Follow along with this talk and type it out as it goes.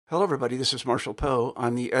Hello, everybody. This is Marshall Poe.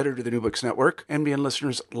 I'm the editor of the New Books Network. NBN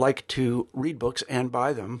listeners like to read books and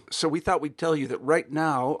buy them. So we thought we'd tell you that right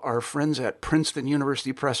now, our friends at Princeton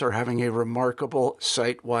University Press are having a remarkable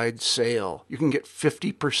site-wide sale. You can get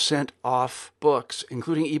 50% off books,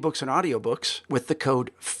 including ebooks and audiobooks, with the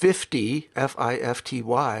code 50,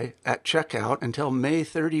 F-I-F-T-Y, at checkout until May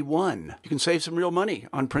 31. You can save some real money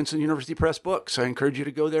on Princeton University Press books. I encourage you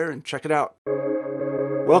to go there and check it out.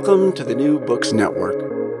 Welcome to the New Books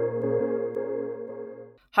Network.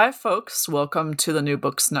 Hi, folks. Welcome to the New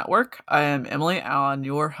Books Network. I am Emily Allen,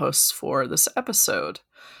 your host for this episode.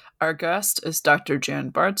 Our guest is Dr.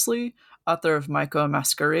 Jan Bardsley, author of Maiko,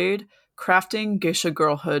 Masquerade, Crafting Geisha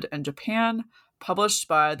Girlhood in Japan, published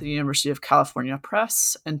by the University of California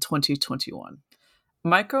Press in 2021.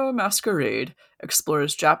 Maiko Masquerade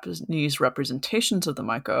explores Japanese representations of the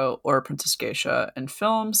Maiko, or Princess Geisha, in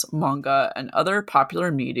films, manga, and other popular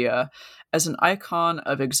media as an icon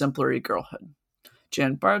of exemplary girlhood.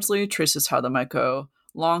 Jan Bardsley traces how the Maiko,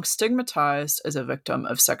 long stigmatized as a victim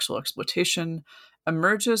of sexual exploitation,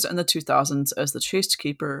 emerges in the 2000s as the chaste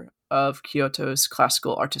keeper of Kyoto's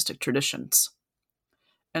classical artistic traditions.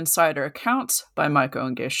 Insider accounts by Maiko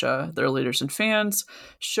and Geisha, their leaders and fans,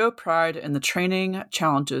 show pride in the training,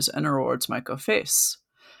 challenges, and rewards Maiko face.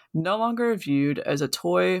 No longer viewed as a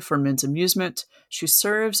toy for men's amusement, she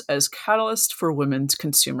serves as catalyst for women's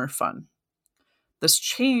consumer fun. This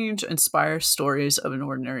change inspires stories of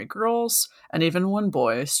ordinary girls, and even one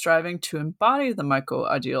boy, striving to embody the Maiko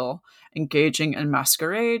ideal, engaging in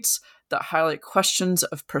masquerades that highlight questions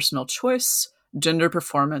of personal choice, gender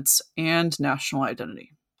performance, and national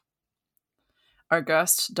identity. Our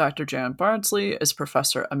guest, Dr. Jan Bardsley, is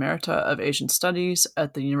Professor Emerita of Asian Studies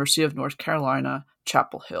at the University of North Carolina,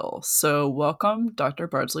 Chapel Hill. So welcome, Dr.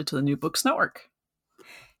 Bardsley, to the New Books Network.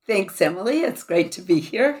 Thanks, Emily. It's great to be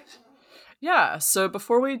here. Yeah, so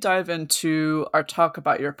before we dive into our talk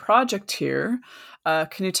about your project here,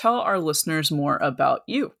 can you tell our listeners more about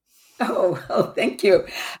you? Oh, thank you.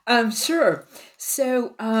 Sure.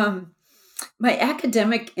 So my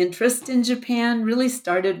academic interest in Japan really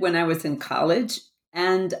started when I was in college,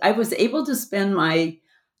 and I was able to spend my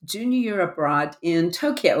junior year abroad in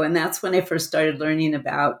Tokyo, and that's when I first started learning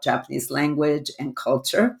about Japanese language and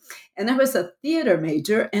culture. And I was a theater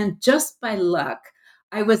major, and just by luck,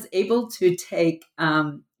 I was able to take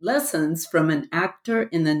lessons from an actor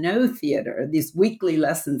in the No Theater, these weekly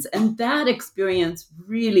lessons. And that experience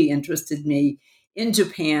really interested me in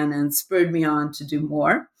Japan and spurred me on to do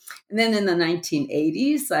more. And then in the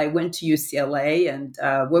 1980s, I went to UCLA and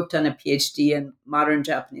worked on a PhD in modern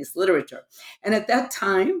Japanese literature. And at that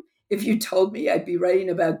time, if you told me I'd be writing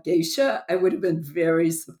about geisha, I would have been very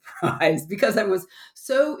surprised because I was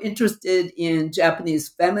so interested in Japanese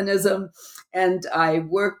feminism. And I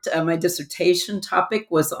worked, my dissertation topic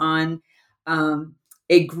was on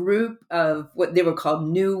a group of what they were called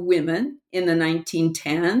new women in the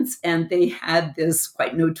 1910s. And they had this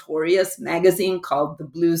quite notorious magazine called The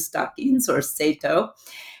Blue Stockings, or Sato.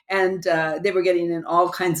 And they were getting in all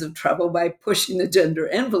kinds of trouble by pushing the gender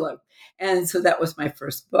envelope. And so that was my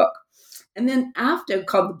first book. And then after,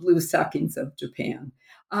 called The Blue Stockings of Japan.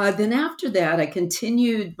 Then after that, I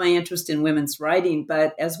continued my interest in women's writing,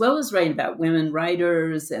 but as well as writing about women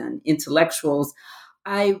writers and intellectuals,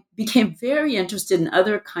 I became very interested in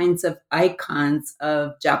other kinds of icons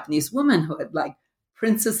of Japanese womanhood, like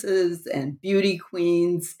princesses and beauty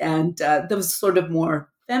queens, and the sort of more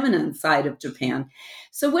feminine side of Japan.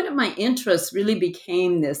 So one of my interests really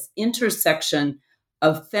became this intersection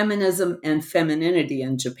of feminism and femininity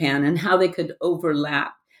in Japan and how they could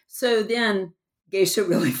overlap. So then geisha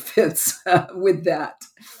really fits with that.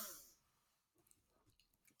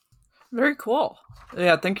 Very cool.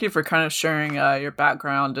 Yeah, thank you for kind of sharing your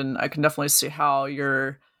background, and I can definitely see how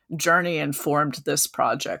your journey informed this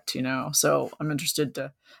project, So I'm excited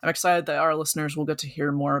that our listeners will get to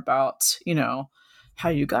hear more about, how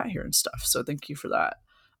you got here and stuff. So thank you for that.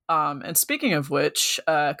 And speaking of which,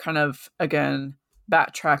 kind of, again,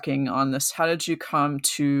 backtracking on this, how did you come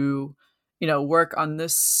to, work on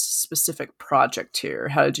this specific project here?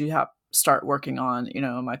 How did you start working on,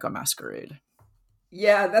 Maiko Masquerade?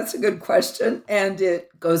 Yeah, that's a good question. And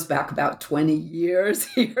it goes back about 20 years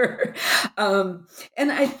here. And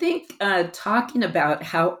I think talking about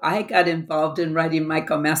how I got involved in writing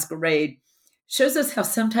Maiko Masquerade shows us how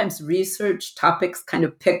sometimes research topics kind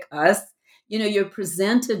of pick us. You're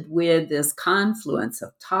presented with this confluence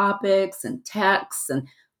of topics and texts and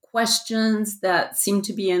questions that seem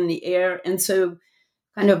to be in the air. And so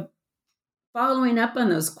kind of following up on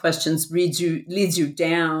those questions leads you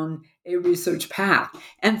down a research path.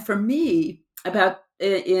 And for me, about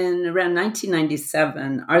in around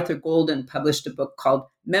 1997, Arthur Golden published a book called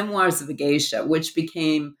Memoirs of a Geisha, which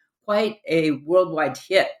became quite a worldwide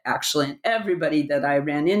hit, actually. And everybody that I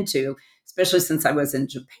ran into, especially since I was in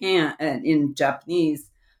Japan and in Japanese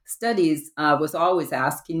studies, was always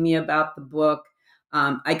asking me about the book.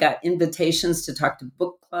 I got invitations to talk to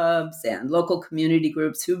book clubs and local community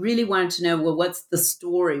groups who really wanted to know, well, what's the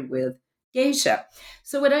story with geisha?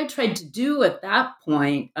 So what I tried to do at that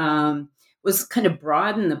point was kind of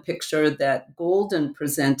broaden the picture that Golden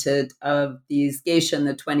presented of these geisha in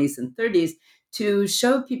the 20s and 30s to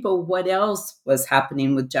show people what else was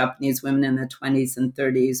happening with Japanese women in the 20s and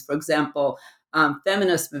 30s. For example,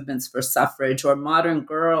 feminist movements for suffrage or modern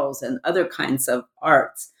girls and other kinds of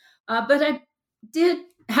arts. But I did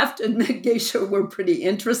have to admit geisha were pretty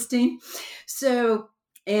interesting. So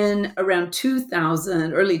in around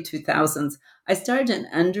 2000, early 2000s, I started an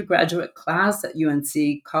undergraduate class at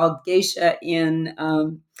UNC called Geisha in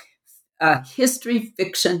History,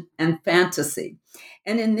 Fiction, and Fantasy.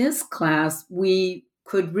 And in this class, we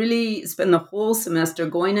could really spend the whole semester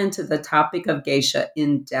going into the topic of geisha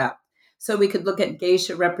in depth. So we could look at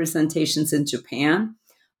geisha representations in Japan,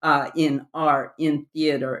 in art, in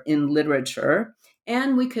theater, in literature,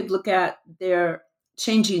 and we could look at their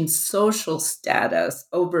changing social status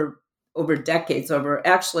over decades, over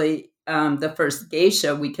actually the first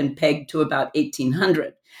geisha we can peg to about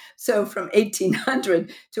 1800. So from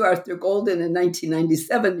 1800 to Arthur Golden in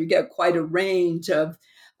 1997, you get quite a range of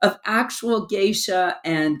actual geisha,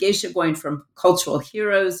 and geisha going from cultural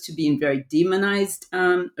heroes to being very demonized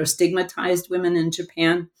or stigmatized women in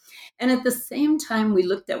Japan. And at the same time, we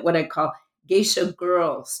looked at what I call geisha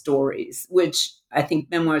girl stories, which I think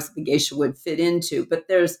Memoirs of a Geisha would fit into. But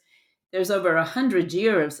there's over 100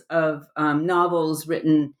 years of novels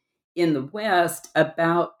written in the West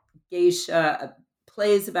about geisha,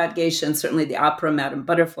 plays about geisha, and certainly the opera Madame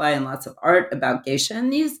Butterfly, and lots of art about geisha.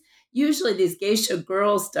 And these geisha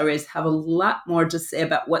girl stories have a lot more to say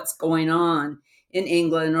about what's going on in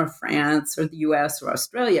England or France or the US or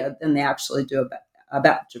Australia than they actually do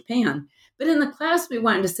about Japan. But in the class, we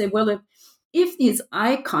wanted to say, well, if these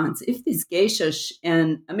icons, if these geisha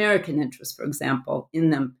and American interests, for example,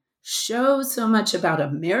 in them show so much about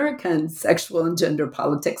American sexual and gender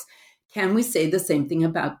politics, can we say the same thing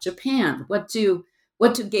about Japan? What do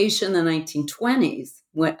geisha in the 1920s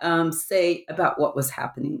say about what was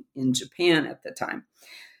happening in Japan at the time?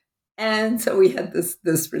 And so we had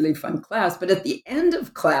this really fun class. But at the end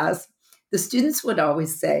of class, the students would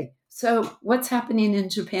always say, so what's happening in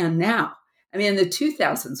Japan now? I mean, in the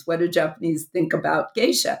 2000s, what do Japanese think about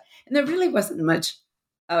geisha? And there really wasn't much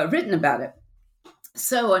written about it.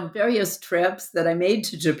 So on various trips that I made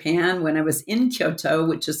to Japan when I was in Kyoto,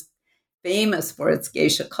 which is famous for its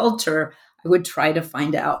geisha culture, I would try to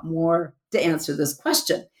find out more to answer this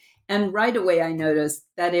question. And right away, I noticed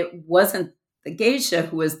that it wasn't the geisha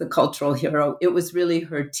who was the cultural hero. It was really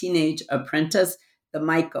her teenage apprentice, the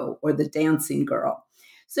Maiko, or the dancing girl.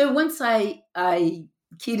 So once I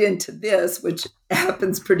keyed into this, which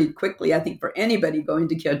happens pretty quickly, I think, for anybody going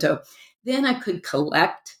to Kyoto, then I could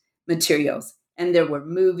collect materials. And there were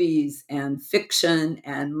movies and fiction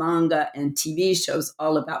and manga and TV shows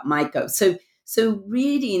all about Maiko. So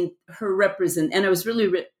reading her and I was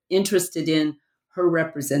really interested in her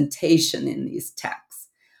representation in these texts.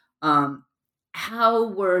 How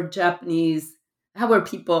were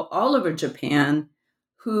people all over Japan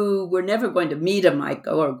who were never going to meet a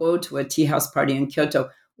Maiko or go to a tea house party in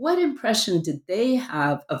Kyoto, what impression did they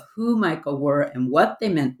have of who Maiko were and what they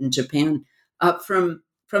meant in Japan from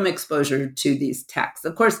exposure to these texts?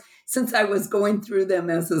 Of course, since I was going through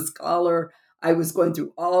them as a scholar, I was going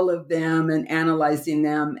through all of them and analyzing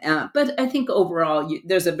them. But I think overall,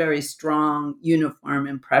 there's a very strong, uniform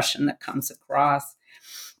impression that comes across.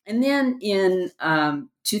 And then in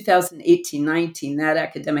 2018-19, that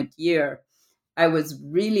academic year, I was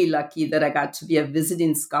really lucky that I got to be a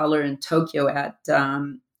visiting scholar in Tokyo at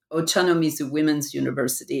Ochanomizu Women's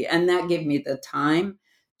University. And that gave me the time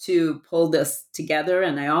to pull this together.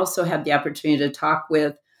 And I also had the opportunity to talk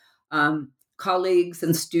with colleagues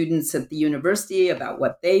and students at the university about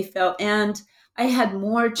what they felt. And I had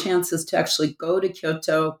more chances to actually go to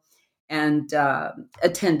Kyoto and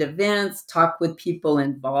attend events, talk with people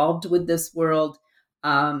involved with this world.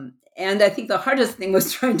 And I think the hardest thing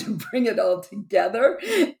was trying to bring it all together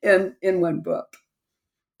in one book.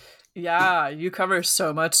 Yeah, you cover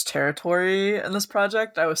so much territory in this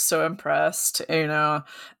project. I was so impressed, and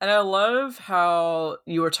I love how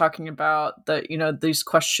you were talking about that, these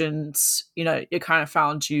questions, it kind of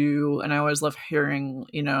found you, and I always love hearing,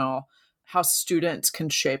 how students can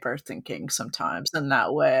shape our thinking sometimes in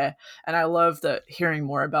that way. And I love that hearing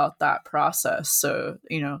more about that process. So,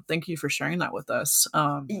 thank you for sharing that with us.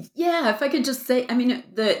 Yeah, if I could just say, I mean,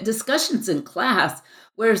 the discussions in class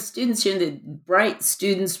where students, the bright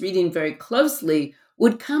students reading very closely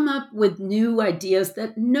would come up with new ideas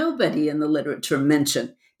that nobody in the literature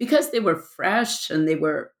mentioned because they were fresh and they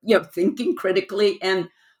were, thinking critically.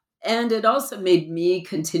 And it also made me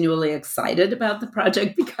continually excited about the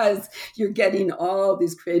project because you're getting all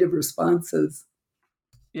these creative responses.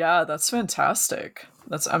 Yeah, that's fantastic.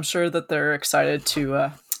 I'm sure that they're excited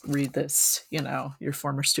to read this, your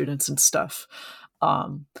former students and stuff.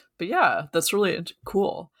 But yeah, that's really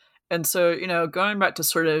cool. And so, going back to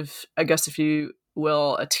sort of, I guess, if you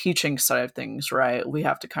will, a teaching side of things, right? We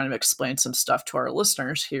have to kind of explain some stuff to our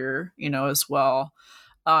listeners here, as well.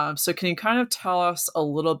 So can you kind of tell us a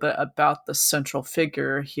little bit about the central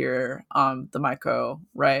figure here, the Maiko,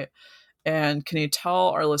 right? And can you tell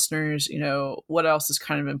our listeners, what else is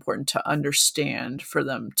kind of important to understand for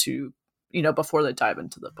them to, before they dive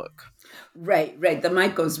into the book? Right. The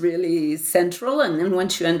Maiko is really central. And then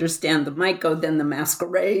once you understand the Maiko, then the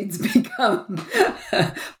masquerades become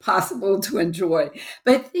possible to enjoy.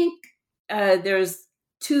 But I think there's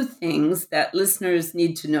two things that listeners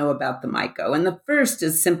need to know about the Maiko. And the first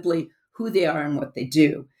is simply who they are and what they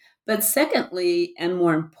do. But secondly, and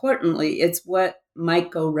more importantly, it's what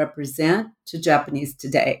Maiko represent to Japanese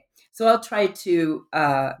today. So I'll try to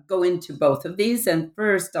go into both of these. And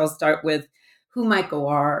first, I'll start with who Maiko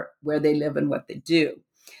are, where they live, and what they do.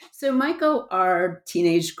 So Maiko are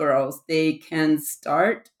teenage girls. They can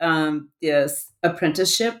start this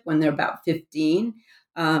apprenticeship when they're about 15,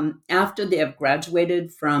 after they have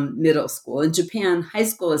graduated from middle school. In Japan, high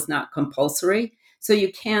school is not compulsory, so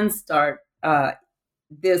you can start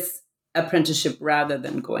this apprenticeship rather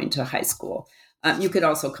than going to high school. You could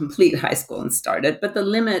also complete high school and start it, but the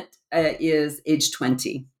limit is age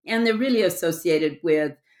 20. And they're really associated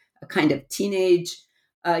with a kind of teenage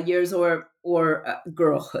years or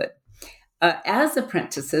girlhood. As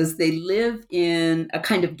apprentices, they live in a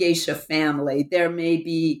kind of geisha family.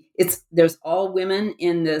 There's all women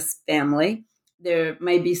in this family. There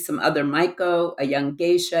may be some other Maiko, a young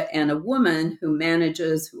geisha, and a woman who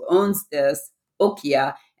owns this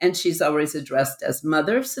okiya, and she's always addressed as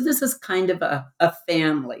mother. So this is kind of a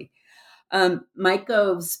family.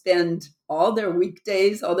 Maiko spend all their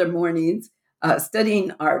weekdays, all their mornings,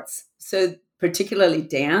 studying arts. So particularly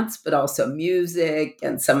dance, but also music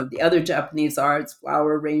and some of the other Japanese arts,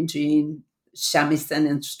 flower arranging, shamisen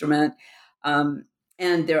instrument. And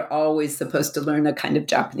they're always supposed to learn a kind of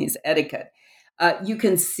Japanese etiquette. You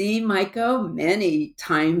can see Maiko many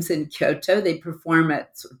times in Kyoto. They perform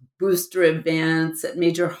at sort of booster events, at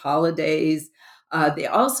major holidays. They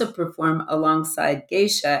also perform alongside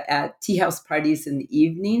geisha at tea house parties in the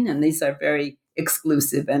evening, and these are very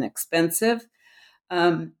exclusive and expensive.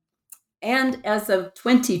 And as of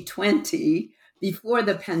 2020, before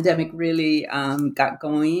the pandemic really got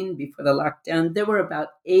going, before the lockdown, there were about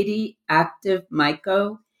 80 active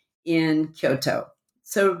Maiko in Kyoto.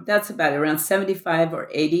 So that's about around 75 or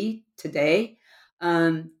 80 today.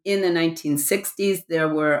 In the 1960s, there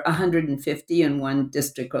were 150 in one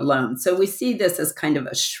district alone. So we see this as kind of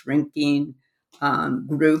a shrinking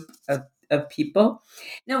group of people.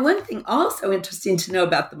 Now, one thing also interesting to know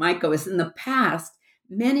about the Maiko is in the past,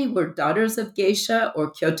 many were daughters of geisha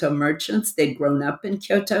or Kyoto merchants. They'd grown up in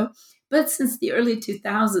Kyoto. But since the early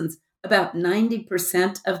 2000s, about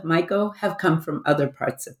 90% of Maiko have come from other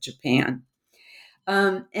parts of Japan.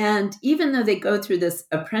 And even though they go through this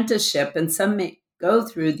apprenticeship, and some may go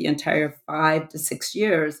through the entire 5 to 6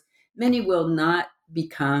 years, many will not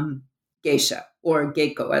become geisha or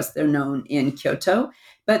geiko as they're known in Kyoto,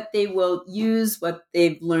 but they will use what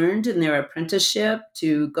they've learned in their apprenticeship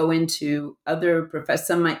to go into other professions.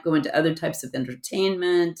 Some might go into other types of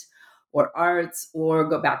entertainment or arts, or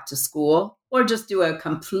go back to school, or just do a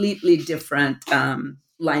completely different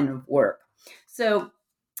line of work. So,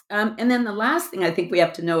 and then the last thing I think we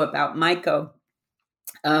have to know about Maiko,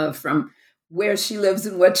 from where she lives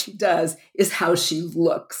and what she does, is how she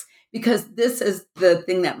looks. Because this is the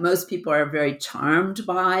thing that most people are very charmed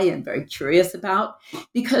by and very curious about.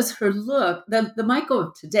 Because her look, the Maiko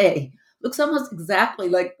of today, looks almost exactly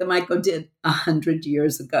like the Maiko did 100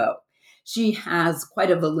 years ago. She has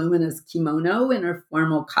quite a voluminous kimono in her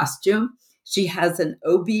formal costume. She has an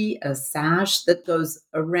obi, a sash that goes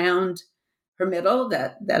around her middle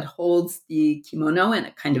that holds the kimono, and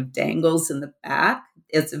it kind of dangles in the back.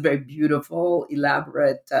 It's a very beautiful,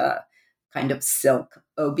 elaborate kind of silk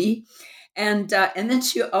obi. And then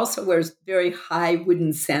she also wears very high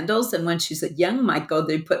wooden sandals. And when she's a young Maiko,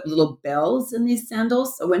 they put little bells in these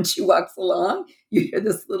sandals. So when she walks along, you hear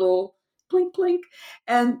this little clink, clink.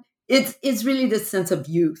 And it's really this sense of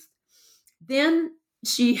youth. Then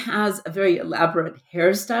she has a very elaborate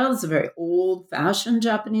hairstyle. It's a very old-fashioned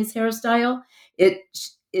Japanese hairstyle.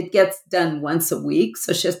 It gets done once a week,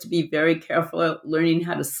 so she has to be very careful at learning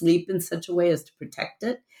how to sleep in such a way as to protect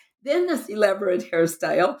it. Then this elaborate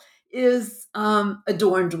hairstyle is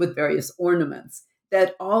adorned with various ornaments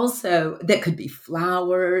that could be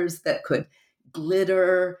flowers, that could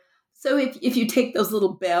glitter. So if you take those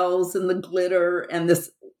little bells and the glitter and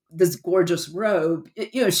this gorgeous robe,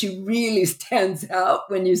 she really stands out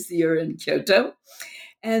when you see her in Kyoto.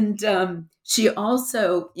 And she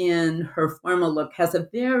also, in her formal look, has a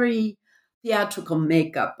very theatrical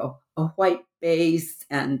makeup, a white base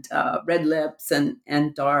and red lips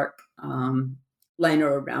and dark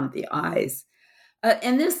liner around the eyes.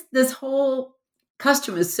 And this whole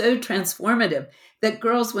costume is so transformative that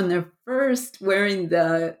girls, when they're first wearing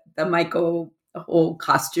the Maiko whole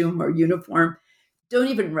costume or uniform, don't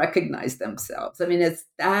even recognize themselves. I mean, it's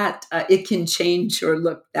that it can change your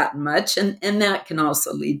look that much, and that can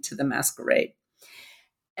also lead to the masquerade.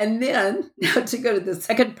 And then, now to go to the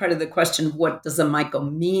second part of the question, what does a Maiko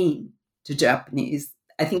mean to Japanese?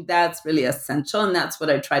 I think that's really essential, and that's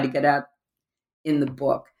what I try to get at in the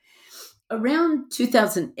book. Around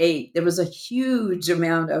 2008, there was a huge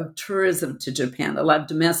amount of tourism to Japan, a lot of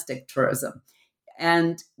domestic tourism.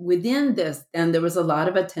 And within this, then there was a lot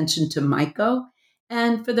of attention to Maiko.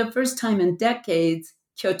 And for the first time in decades,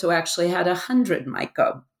 Kyoto actually had 100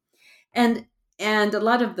 Maiko. And a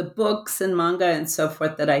lot of the books and manga and so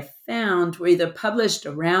forth that I found were either published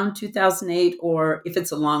around 2008, or if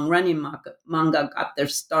it's a long-running manga, got their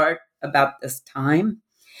start about this time.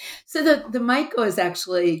 So the Maiko is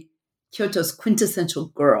actually Kyoto's quintessential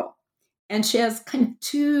girl. And she has kind of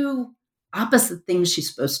two opposite things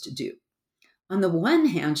she's supposed to do. On the one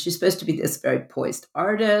hand, she's supposed to be this very poised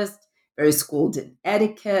artist, very schooled in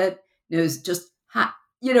etiquette, knows just how,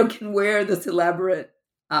 can wear this elaborate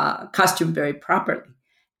costume very properly.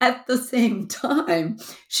 At the same time,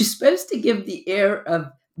 she's supposed to give the air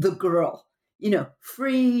of the girl,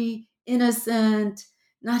 free, innocent,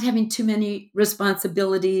 not having too many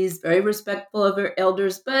responsibilities, very respectful of her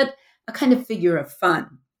elders, but a kind of figure of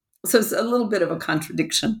fun. So it's a little bit of a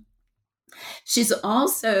contradiction. She's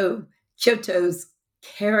also Kyoto's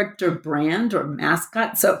character brand or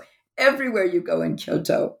mascot. So everywhere you go in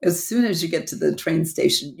Kyoto, as soon as you get to the train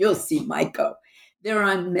station, you'll see Maiko. They're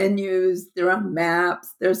on menus, they're on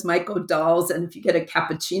maps, there's Maiko dolls. And if you get a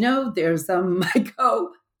cappuccino, there's a Maiko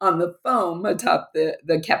on the foam atop the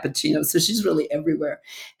cappuccino. So she's really everywhere.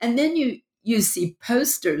 And then you see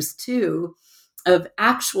posters too of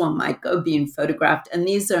actual Maiko being photographed. And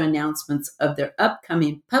these are announcements of their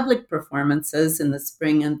upcoming public performances in the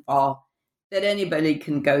spring and fall that anybody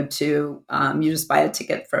can go to. You just buy a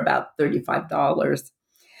ticket for about $35.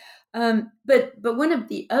 But one of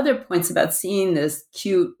the other points about seeing this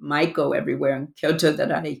cute Maiko everywhere in Kyoto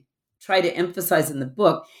that I try to emphasize in the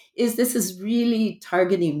book is this is really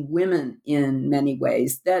targeting women in many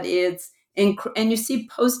ways. That it's and you see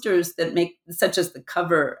posters that make, such as the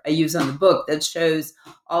cover I use on the book, that shows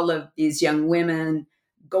all of these young women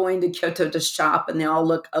going to Kyoto to shop, and they all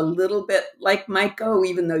look a little bit like Maiko,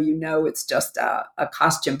 even though it's just a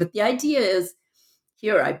costume. But the idea is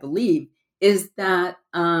here, I believe, is that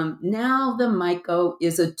now the Maiko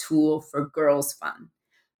is a tool for girls' fun.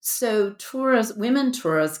 So women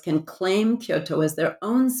tourists can claim Kyoto as their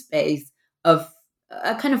own space of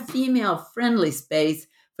a kind of female-friendly space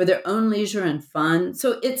for their own leisure and fun.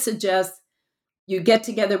 So it suggests you get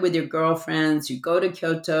together with your girlfriends, you go to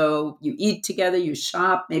Kyoto, you eat together, you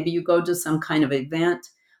shop, maybe you go to some kind of event.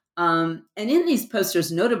 And in these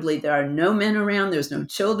posters, notably, there are no men around, there's no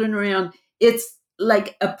children around. It's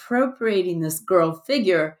like appropriating this girl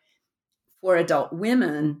figure for adult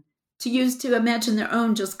women to use to imagine their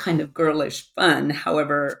own just kind of girlish fun,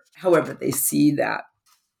 however they see that.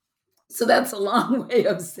 So that's a long way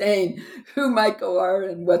of saying who Maiko are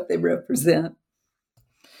and what they represent.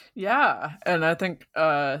 Yeah, and I think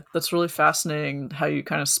that's really fascinating how you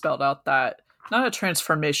kind of spelled out that, not a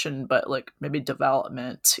transformation, but like maybe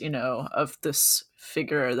development, of this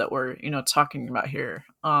figure that we're, talking about here.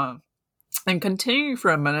 And continuing for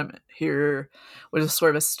a minute here, with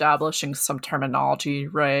sort of establishing some terminology,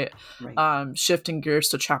 right? Shifting gears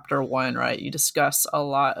to chapter 1, right? You discuss a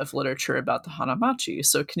lot of literature about the Hanamachi.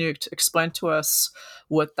 So can you explain to us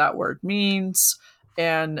what that word means?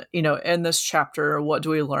 And, in this chapter, what do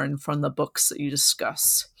we learn from the books that you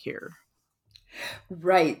discuss here?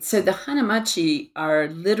 Right. So the Hanamachi are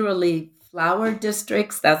literally flower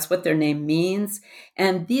districts. That's what their name means.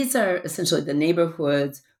 And these are essentially the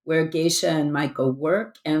neighborhoods where Geisha and Maiko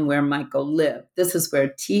work and where Maiko live. This is where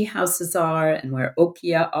tea houses are and where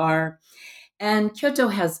okiya are. And Kyoto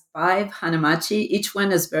has 5 Hanamachi. Each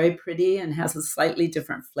one is very pretty and has a slightly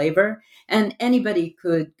different flavor. And anybody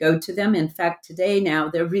could go to them. In fact, today now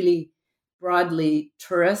they're really broadly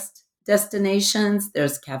tourist destinations.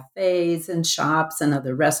 There's cafes and shops and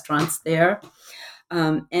other restaurants there.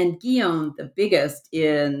 And Gion, the biggest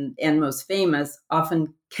and most famous,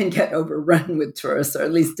 often can get overrun with tourists, or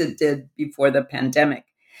at least it did before the pandemic.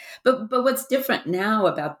 But what's different now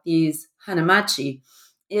about these Hanamachi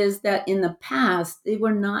is that in the past, they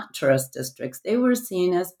were not tourist districts. They were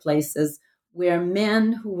seen as places where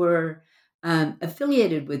men who were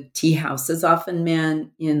affiliated with tea houses, often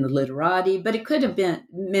men in the literati, but it could have been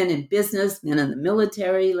men in business, men in the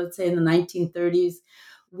military, let's say in the 1930s,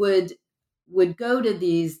 would go to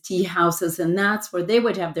these tea houses, and that's where they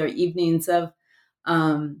would have their evenings of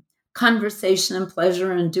conversation and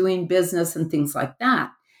pleasure and doing business and things like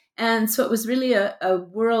that. And so it was really a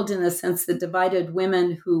world in a sense that divided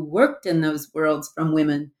women who worked in those worlds from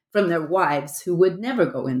women, from their wives who would never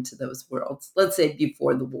go into those worlds, let's say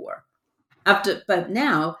before the war. But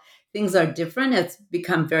now things are different. It's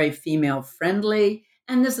become very female friendly.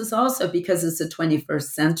 And this is also because it's the 21st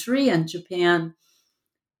century and Japan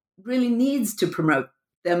really needs to promote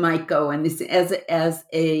the Maiko and this as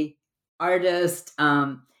a artist,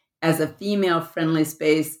 as a female friendly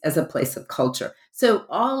space, as a place of culture. So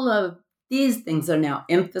all of these things are now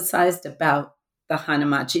emphasized about the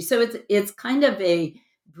Hanamachi. So it's kind of a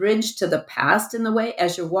bridge to the past in the way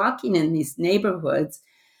as you're walking in these neighborhoods.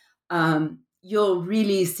 You'll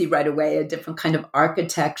really see right away a different kind of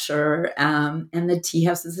architecture and the tea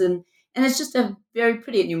houses and it's just a very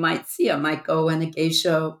pretty, and you might see a Maiko and a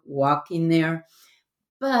Geisha walking there.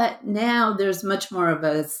 But now there's much more of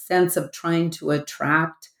a sense of trying to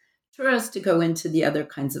attract tourists to go into the other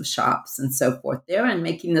kinds of shops and so forth there, and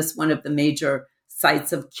making this one of the major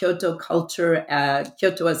sites of Kyoto culture.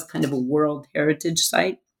 Kyoto as kind of a World Heritage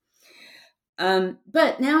Site.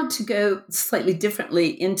 But now to go slightly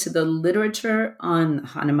differently into the literature on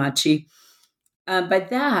Hanamachi. By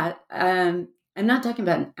that, I'm not talking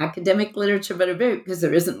about an academic literature, but because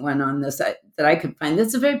there isn't one on this that I could find.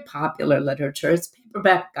 It's a very popular literature. It's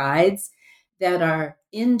paperback guides that are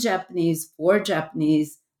in Japanese for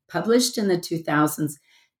Japanese, published in the 2000s,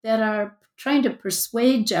 that are trying to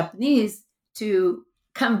persuade Japanese to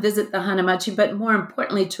come visit the Hanamachi, but more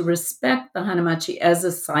importantly, to respect the Hanamachi as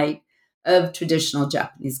a site of traditional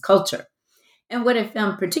Japanese culture. And what I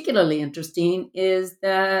found particularly interesting is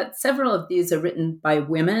that several of these are written by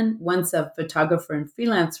women. One's a photographer and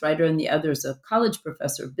freelance writer, and the other's a college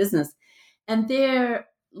professor of business. And they're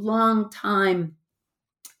longtime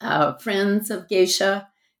friends of Geisha.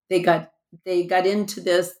 They got into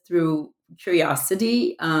this through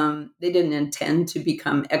curiosity. They didn't intend to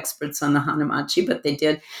become experts on the Hanamachi, but they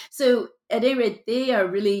did. So at any rate, they are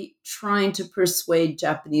really trying to persuade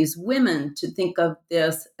Japanese women to think of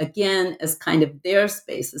this again as kind of their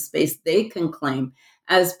space, a space they can claim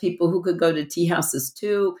as people who could go to tea houses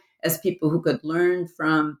too, as people who could learn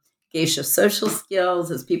from Geisha social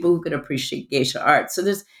skills, as people who could appreciate Geisha art. So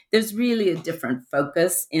there's really a different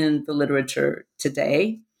focus in the literature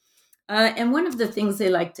today. And one of the things they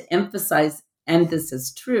like to emphasize, and this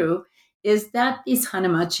is true, is that these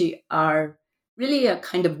Hanamachi are really a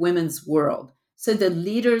kind of women's world. So the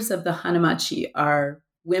leaders of the Hanamachi are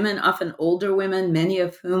women, often older women, many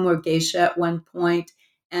of whom were Geisha at one point,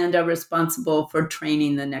 and are responsible for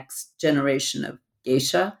training the next generation of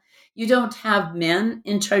Geisha. You don't have men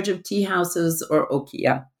in charge of tea houses or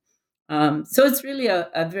okiya. So it's really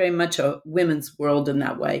a very much a women's world in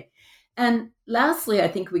that way. And lastly, I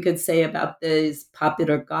think we could say about these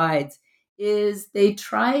popular guides is they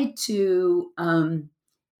try to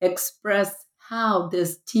express how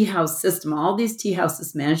this tea house system, all these tea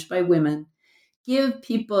houses managed by women, give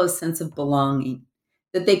people a sense of belonging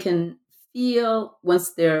that they can feel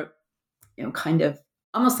once they're, kind of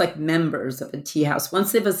almost like members of a tea house.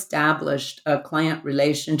 Once they've established a client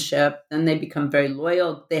relationship, then they become very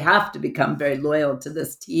loyal. They have to become very loyal to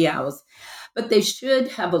this tea house, but they should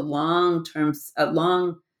have a long-term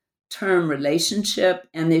relationship,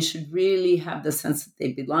 and they should really have the sense that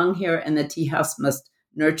they belong here, and the tea house must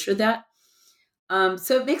nurture that.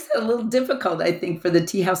 So it makes it a little difficult, I think, for the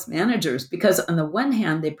tea house managers, because on the one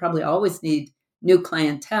hand, they probably always need new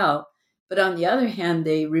clientele, but on the other hand,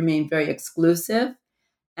 they remain very exclusive,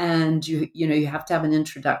 and you have to have an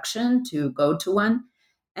introduction to go to one.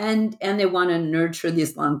 and they want to nurture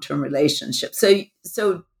these long-term relationships.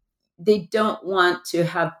 So they don't want to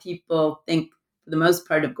have people think, for the most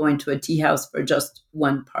part, of going to a tea house for just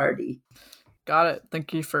one party. Got it.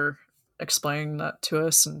 Thank you for explaining that to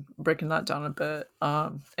us and breaking that down a bit.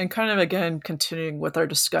 And kind of, again, continuing with our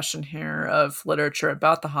discussion here of literature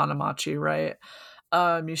about the Hanamachi, right?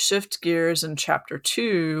 You shift gears in chapter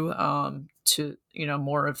 2 to,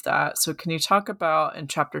 more of that. So can you talk about in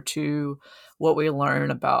chapter 2 what we learn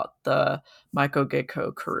about the Maiko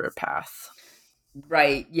Geiko career path?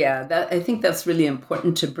 Right. Yeah. I think that's really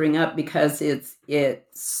important to bring up because it's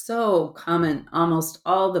so common. Almost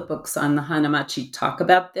all the books on the Hanamachi talk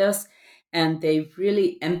about this, and they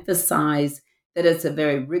really emphasize that it's a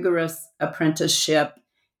very rigorous apprenticeship,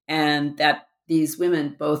 and that these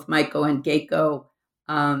women, both Maiko and Geiko,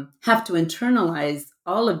 have to internalize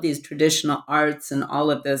all of these traditional arts and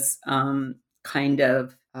all of this kind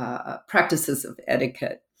of practices of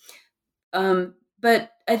etiquette.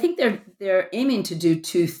 But I think they're aiming to do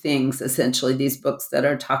two things, essentially, these books that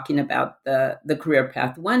are talking about the career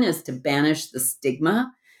path. One is to banish the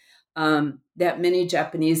stigma that many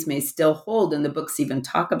Japanese may still hold, and the books even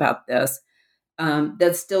talk about this,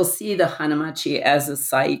 that still see the Hanamachi as a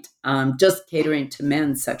site just catering to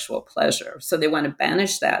men's sexual pleasure. So they want to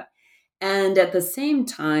banish that. And at the same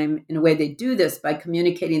time, in a way, they do this by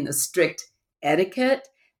communicating the strict etiquette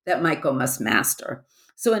that Maiko must master.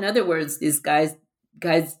 So in other words, these guys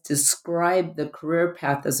describe the career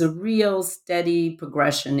path as a real steady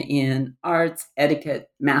progression in arts,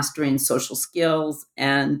 etiquette, mastering social skills,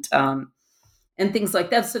 and things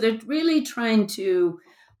like that. So they're really trying to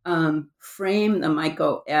frame the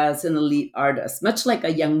Maiko as an elite artist, much like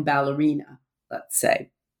a young ballerina, let's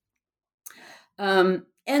say. And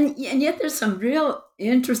yet there's some real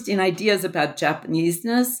interesting ideas about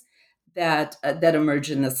Japaneseness that emerge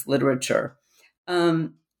in this literature.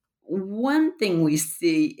 One thing we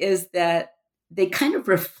see is that they kind of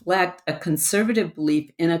reflect a conservative belief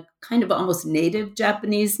in a kind of almost native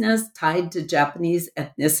Japaneseness tied to Japanese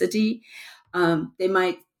ethnicity.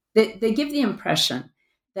 They give the impression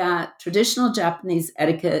that traditional Japanese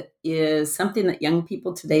etiquette is something that young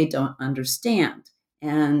people today don't understand.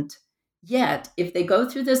 And yet, if they go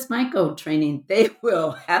through this Maiko training, they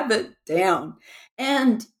will have it down.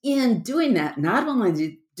 And in doing that, not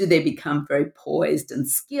only do they become very poised and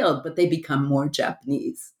skilled, but they become more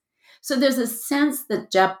Japanese. So there's a sense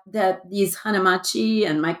that that these Hanamachi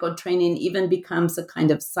and Maiko training even becomes a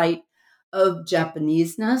kind of site of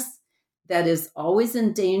Japaneseness that is always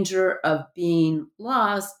in danger of being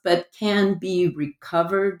lost, but can be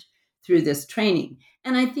recovered through this training.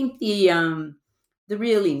 And I think the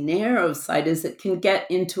really narrow side is it can get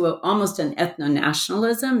into almost an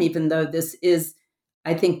ethno-nationalism, even though this is,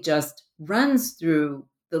 I think, just runs through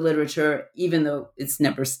the literature, even though it's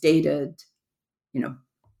never stated,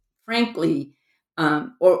 frankly,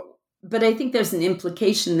 but I think there's an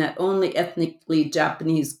implication that only ethnically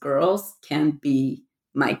Japanese girls can be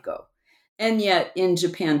Maiko. And yet in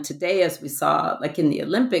Japan today, as we saw, like in the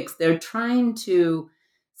Olympics,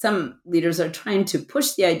 some leaders are trying to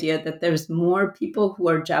push the idea that there's more people who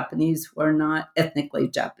are Japanese who are not ethnically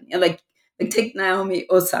Japanese. Like take Naomi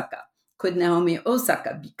Osaka. Could Naomi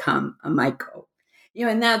Osaka become a Maiko?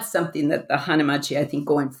 And that's something that the Hanamachi, I think,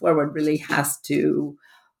 going forward really has to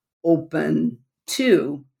open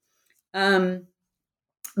to.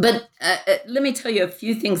 But let me tell you a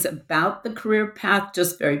few things about the career path,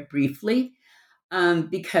 just very briefly,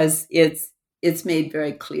 because it's made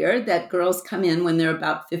very clear that girls come in when they're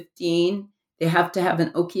about 15. They have to have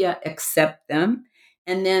an okiya accept them.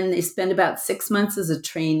 And then they spend about 6 months as a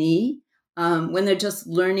trainee when they're just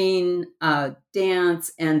learning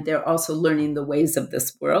dance, and they're also learning the ways of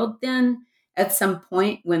this world. Then at some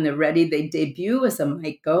point when they're ready, they debut as a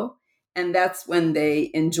Maiko. And that's when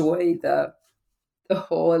they enjoy the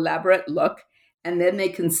whole elaborate look. And then they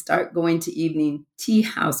can start going to evening tea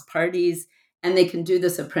house parties, and they can do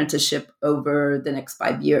this apprenticeship over the next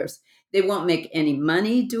 5 years. They won't make any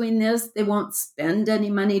money doing this. They won't spend any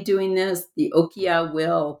money doing this. The okiya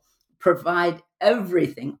will provide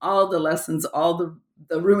everything, all the lessons, all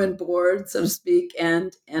the room and board, so to speak,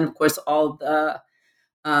 and of course all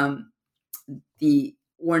the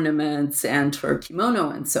ornaments and her kimono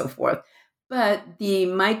and so forth. But the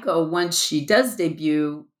Maiko, once she does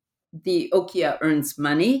debut, the okiya earns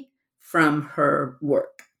money from her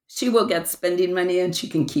work. She will get spending money and she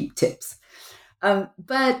can keep tips.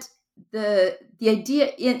 But the idea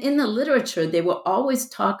in the literature, they will always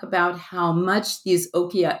talk about how much these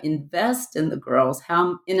okiya invest in the girls,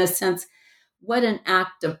 how, in a sense, what an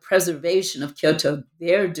act of preservation of Kyoto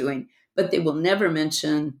they're doing, but they will never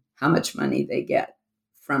mention how much money they get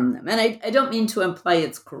from them. And I don't mean to imply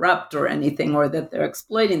it's corrupt or anything or that they're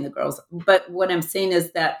exploiting the girls. But what I'm saying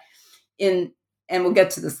is that and we'll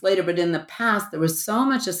get to this later, but in the past, there was so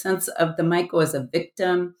much a sense of the Maiko as a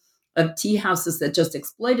victim of tea houses that just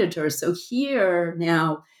exploited her. So here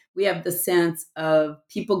now we have the sense of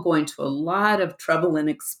people going to a lot of trouble and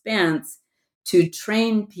expense to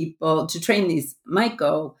train these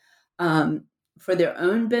Maiko for their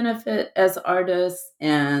own benefit as artists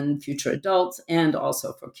and future adults, and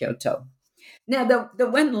also for Kyoto. Now, the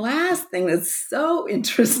one last thing that's so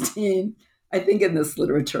interesting, I think, in this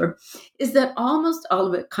literature is that almost all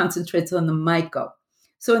of it concentrates on the Maiko.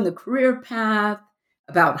 So in the career path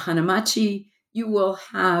about Hanamachi, you will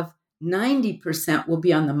have 90% will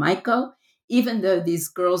be on the Maiko, even though these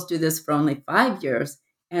girls do this for only 5 years,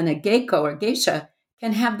 and a Geiko or Geisha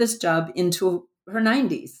can have this job into her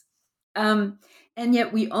 90s. And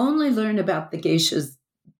yet we only learn about the Geisha's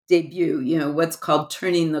debut, what's called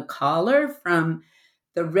turning the collar from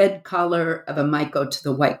the red collar of a Maiko to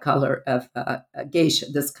the white collar of a Geisha,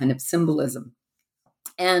 this kind of symbolism.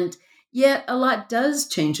 And yet a lot does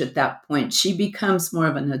change at that point. She becomes more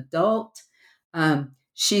of an adult.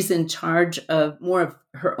 She's in charge of more of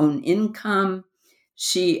her own income.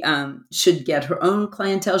 She should get her own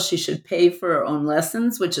clientele. She should pay for her own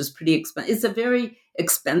lessons, which is pretty expensive. It's a very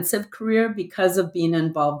expensive career because of being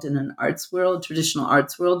involved in an arts world, traditional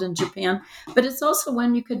arts world in Japan. But it's also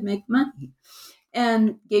when you could make money.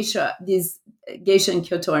 And these geisha in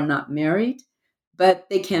Kyoto are not married, but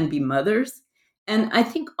they can be mothers. And I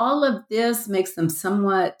think all of this makes them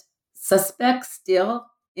somewhat suspect still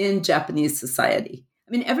in Japanese society.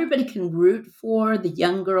 I mean, everybody can root for the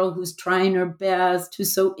young girl who's trying her best,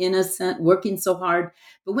 who's so innocent, working so hard.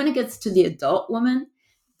 But when it gets to the adult woman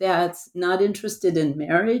that's not interested in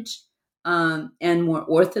marriage and more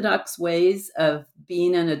orthodox ways of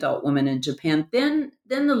being an adult woman in Japan, then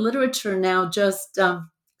the literature now just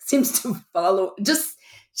seems to follow.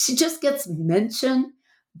 She just gets mentioned,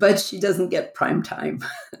 but she doesn't get prime time.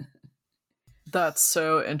 That's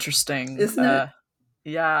so interesting. Isn't it?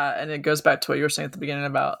 Yeah, and it goes back to what you were saying at the beginning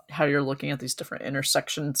about how you're looking at these different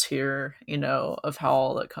intersections here, of how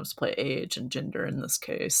all that comes to play, age and gender in this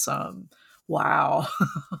case. Wow.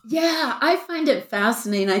 Yeah, I find it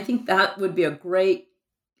fascinating. I think that would be a great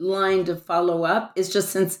line to follow up. Is just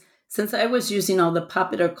since I was using all the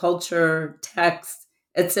popular culture texts,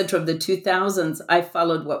 etc. of the 2000s, I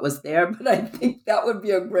followed what was there, but I think that would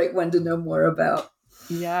be a great one to know more about.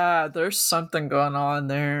 Yeah, there's something going on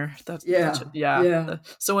there.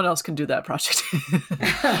 Someone else can do that project.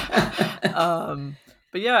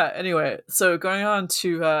 But yeah, anyway, so going on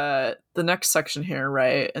to the next section here,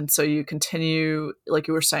 right? And so you continue, like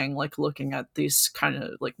you were saying, like looking at these kind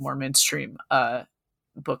of like more mainstream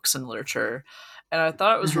books and literature. And I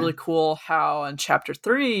thought it was really cool how in chapter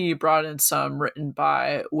 3 you brought in some written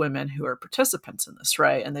by women who are participants in this,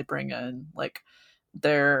 right? And they bring in like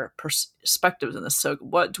their perspectives in this. So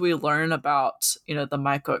what do we learn about, the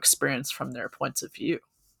Maiko experience from their points of view?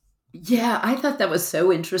 Yeah, I thought that was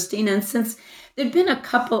so interesting. And since there'd been a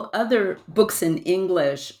couple other books in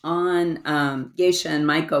English on Geisha and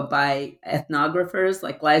Maiko by ethnographers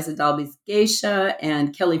like Liza Dalby's Geisha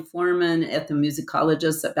and Kelly Foreman,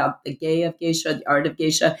 ethnomusicologists, about the Gei of Geisha, the art of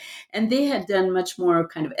Geisha. And they had done much more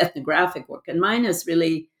kind of ethnographic work. And mine is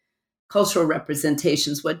really cultural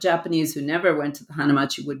representations, what Japanese who never went to the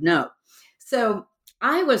Hanamachi would know. So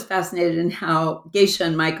I was fascinated in how Geisha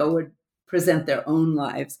and Maiko would present their own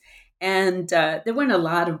lives. And there weren't a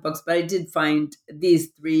lot of books, but I did find these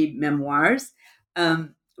 3 memoirs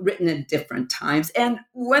written at different times. And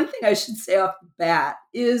one thing I should say off the bat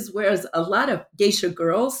is, whereas a lot of geisha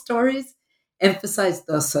girl stories emphasize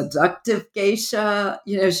the seductive geisha,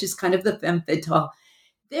 she's kind of the femme fatale,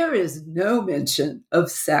 there is no mention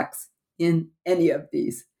of sex in any of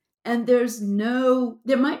these. And there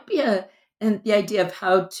might be the idea of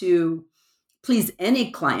how to please any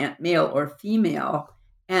client, male or female,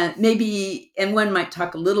 and one might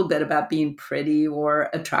talk a little bit about being pretty or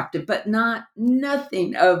attractive, but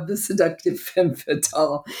nothing of the seductive femme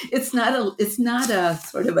fatale. It's not a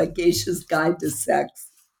sort of a geisha's guide to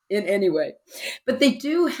sex in any way, but they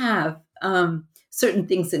do have certain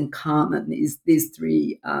things in common. These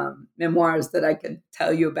 3 memoirs that I could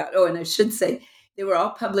tell you about. Oh, and I should say they were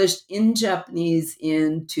all published in Japanese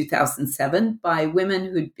in 2007 by women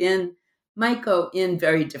who'd been Maiko in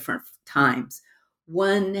very different times.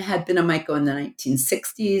 One had been a Maiko in the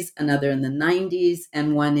 1960s, another in the 90s,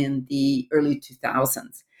 and one in the early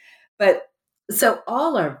 2000s. But so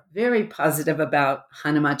all are very positive about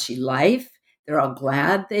Hanamachi life. They're all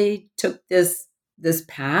glad they took this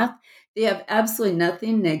path. They have absolutely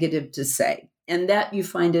nothing negative to say. And that you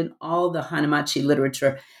find in all the Hanamachi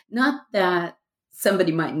literature. Not that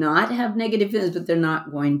somebody might not have negative feelings, but they're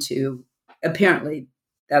not going to. Apparently,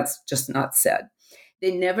 that's just not said.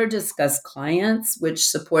 They never discuss clients, which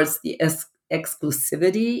supports the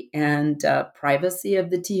exclusivity and privacy of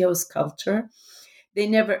the Tihos culture. They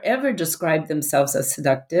never ever describe themselves as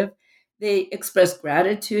seductive. They express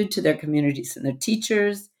gratitude to their communities and their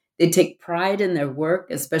teachers. They take pride in their work,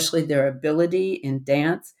 especially their ability in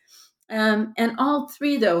dance. And all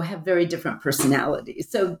three, though, have very different personalities.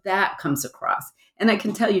 So that comes across. And I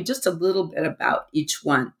can tell you just a little bit about each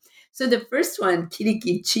one. So the first one,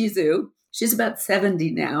 Kiriki Chizu, she's about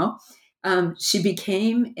 70 now. She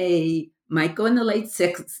became a Maiko in the late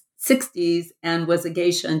 60s and was a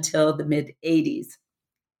geisha until the mid 80s.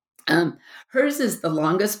 Hers is the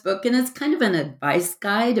longest book, and it's kind of an advice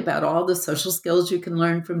guide about all the social skills you can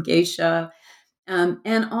learn from geisha,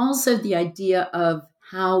 and also the idea of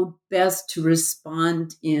how best to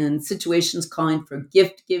respond in situations calling for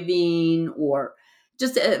gift giving or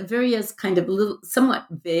just various kind of little, somewhat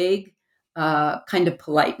vague kind of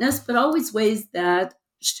politeness, but always ways that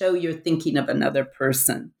show you're thinking of another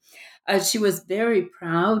person. She was very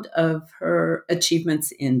proud of her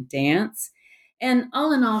achievements in dance. And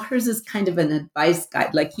all in all, hers is kind of an advice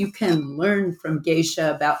guide, like you can learn from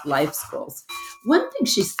geisha about life skills. One thing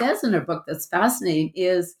she says in her book that's fascinating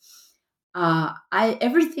is,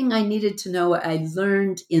 everything I needed to know, I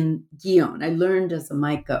learned in Gion. I learned as a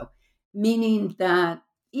Maiko, meaning that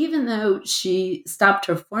even though she stopped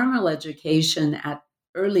her formal education at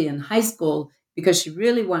early in high school because she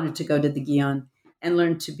really wanted to go to the Gion and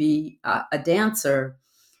learn to be a dancer,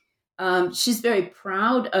 she's very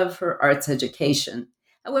proud of her arts education.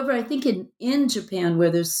 However, I think in Japan, where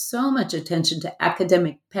there's so much attention to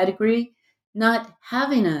academic pedigree, not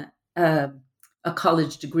having a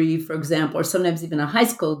college degree, for example, or sometimes even a high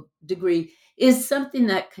school degree, is something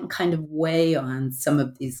that can kind of weigh on some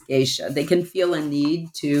of these geisha. They can feel a need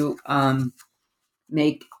to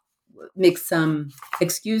make some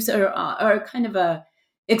excuse or kind of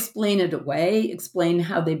explain it away, explain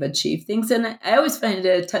how they've achieved things. And I always find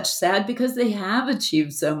it a touch sad because they have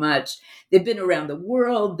achieved so much. They've been around the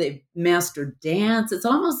world. They've mastered dance. It's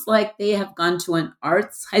almost like they have gone to an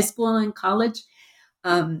arts high school and college.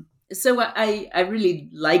 So I really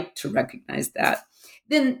like to recognize that.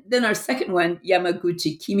 Then our second one,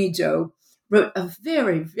 Yamaguchi Kimijo, wrote a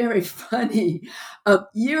very, very funny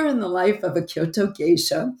year in the life of a Kyoto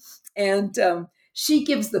geisha. And she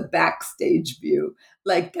gives the backstage view.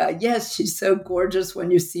 Like, yes, she's so gorgeous when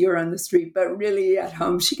you see her on the street, but really at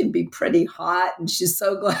home, she can be pretty hot. And she's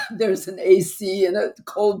so glad there's an AC and a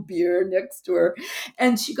cold beer next to her.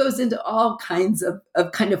 And she goes into all kinds of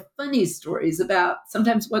kind of funny stories about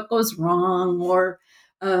sometimes what goes wrong or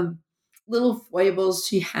little foibles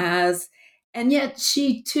she has. And yet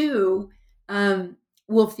she, too,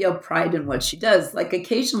 will feel pride in what she does. Like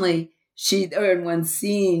occasionally, in one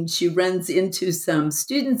scene, she runs into some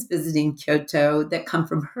students visiting Kyoto that come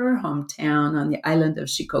from her hometown on the island of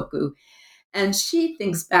Shikoku. And she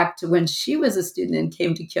thinks back to when she was a student and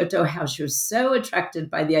came to Kyoto, how she was so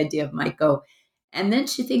attracted by the idea of Maiko. And then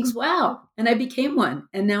she thinks, wow, and I became one,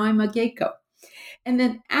 and now I'm a geiko. And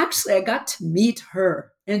then actually I got to meet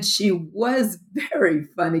her, and she was very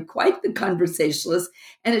funny, quite the conversationalist.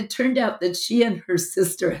 And it turned out that she and her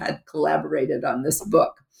sister had collaborated on this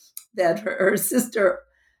book, that her sister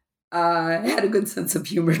had a good sense of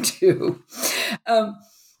humor too.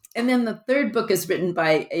 And then the third book is written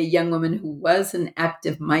by a young woman who was an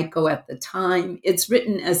active Maiko at the time. It's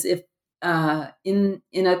written as if in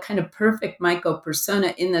a kind of perfect Maiko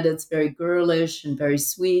persona, in that it's very girlish and very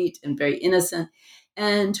sweet and very innocent.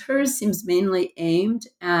 And hers seems mainly aimed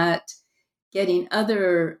at getting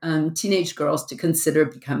other teenage girls to consider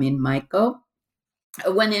becoming Maiko.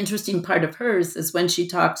 One interesting part of hers is when she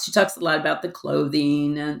talks a lot about the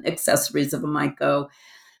clothing and accessories of a Maiko.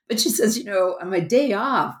 But she says, on my day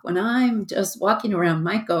off, when I'm just walking around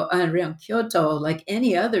around Kyoto, like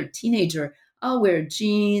any other teenager, I'll wear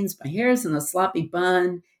jeans, my hair's in a sloppy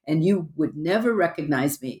bun, and you would never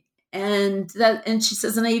recognize me. And she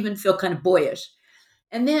says, and I even feel kind of boyish.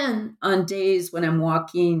 And then on days when I'm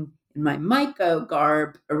walking in my Maiko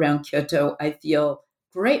garb around Kyoto, I feel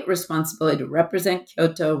great responsibility to represent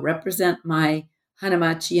Kyoto, represent my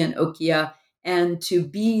Hanamachi and Okiya, and to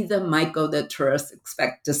be the Maiko that tourists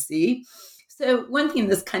expect to see. So one thing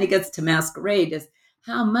this kind of gets to Masquerade is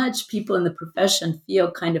how much people in the profession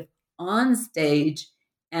feel kind of on stage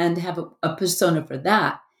and have a persona for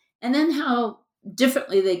that. And then how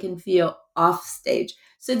differently they can feel off stage.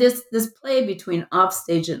 So this play between off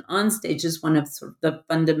stage and on stage is one of sort of the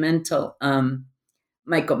fundamental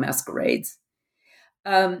Maiko masquerades.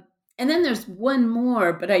 And then there's one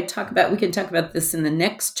more, but we can talk about this in the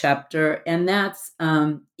next chapter, and that's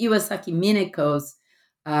Iwasaki Mineko's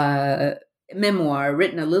uh, memoir,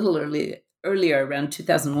 written a little earlier, around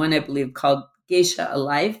 2001, I believe, called Geisha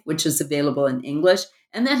Alive, which is available in English.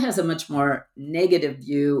 And that has a much more negative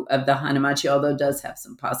view of the Hanamachi, although it does have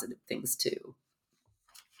some positive things too.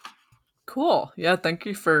 Cool. Yeah, thank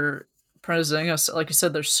you for presenting us. Like you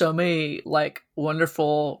said, there's so many like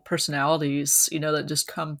wonderful personalities, that just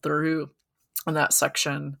come through in that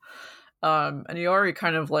section. And you already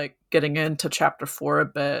kind of like getting into chapter 4 a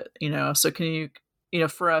bit, so can you,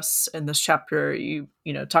 for us in this chapter, you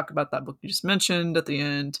talk about that book you just mentioned at the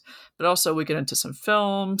end, but also we get into some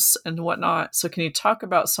films and whatnot. So can you talk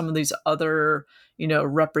about some of these other,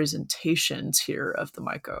 representations here of the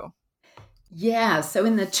Maiko? Yeah, so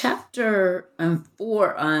in the chapter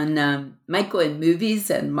 4 on Maiko in movies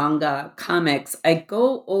and manga comics, I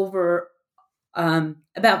go over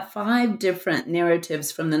about 5 different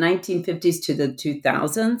narratives from the 1950s to the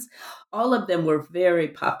 2000s. All of them were very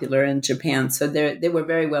popular in Japan, so they were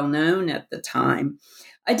very well known at the time.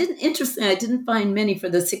 I didn't find many for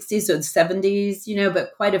the 60s or the 70s,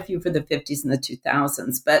 but quite a few for the 50s and the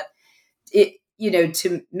 2000s. But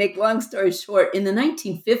to make long story short, in the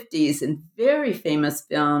 1950s, in very famous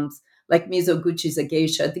films like Mizoguchi's A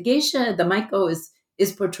Geisha, the Maiko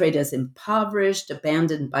is portrayed as impoverished,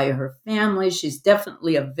 abandoned by her family. She's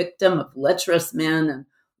definitely a victim of lecherous men and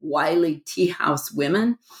wily tea house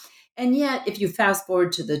women. And yet, if you fast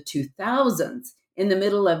forward to the 2000s, in the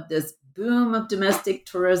middle of this boom of domestic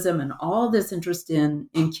tourism and all this interest in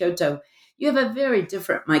Kyoto, you have a very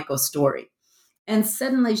different Maiko story. And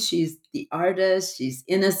suddenly she's the artist, she's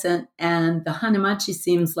innocent, and the Hanamachi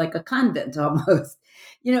seems like a convent almost.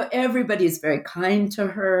 Everybody is very kind to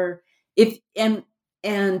her.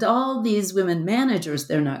 And all these women managers,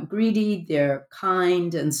 they're not greedy, they're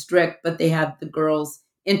kind and strict, but they have the girl's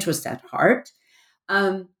interest at heart.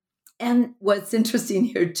 And what's interesting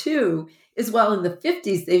here too is while in the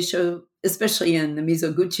 50s they show, especially in the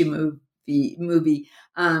Mizoguchi movie,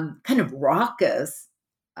 kind of raucous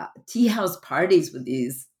tea house parties with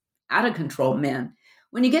these out of control men.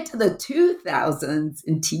 When you get to the 2000s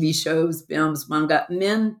in TV shows, films, manga,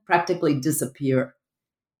 men practically disappear.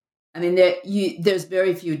 I mean, there's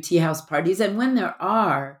very few tea house parties. And when there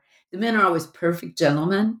are, the men are always perfect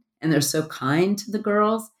gentlemen and they're so kind to the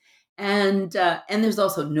girls. And there's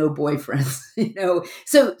also no boyfriends,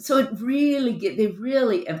 So they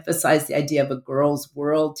really emphasize the idea of a girl's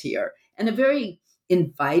world here, and a very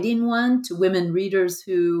inviting one to women readers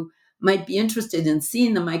who might be interested in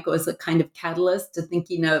seeing the Maiko as a kind of catalyst to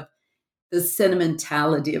thinking of the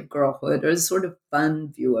sentimentality of girlhood, or a sort of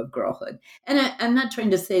fun view of girlhood. And I'm not trying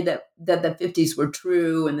to say that the 50s were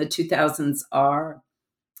true and the 2000s are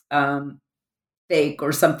fake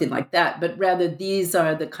or something like that, but rather these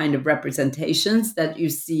are the kind of representations that you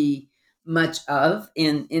see much of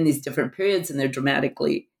in these different periods, and they're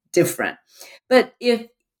dramatically different. But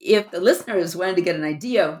if the listeners wanted to get an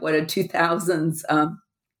idea of what a 2000s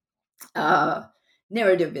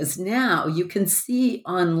narrative is now, you can see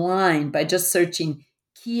online by just searching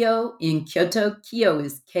Kyo in Kyoto. Kyo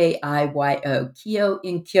is Kio, Kyo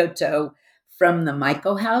in Kyoto, from the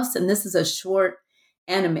Maiko House. And this is a short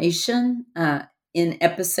animation in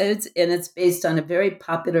episodes, and it's based on a very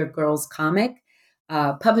popular girls' comic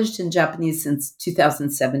published in Japanese since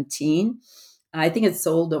 2017. I think it's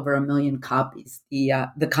sold over 1 million copies, the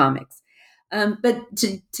comics. But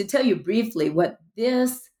to tell you briefly, what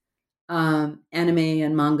this anime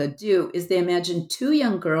and manga do is they imagine 2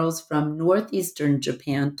 young girls from northeastern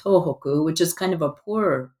Japan, Tohoku, which is kind of a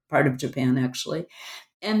poorer part of Japan, actually.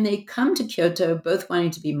 And they come to Kyoto both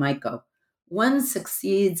wanting to be Maiko. One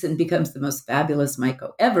succeeds and becomes the most fabulous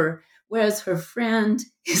Maiko ever, whereas her friend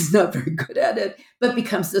is not very good at it, but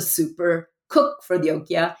becomes the super cook for the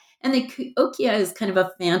Okiya. And the Okiya is kind of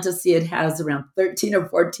a fantasy. It has around 13 or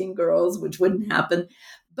 14 girls, which wouldn't happen.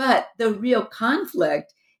 But the real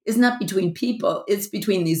conflict is not between people. It's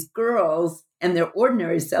between these girls and their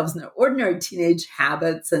ordinary selves and their ordinary teenage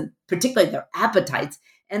habits, and particularly their appetites,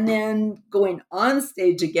 and then going on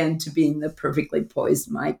stage again to being the perfectly poised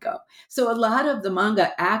Maiko. So a lot of the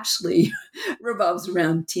manga actually revolves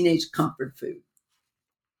around teenage comfort food,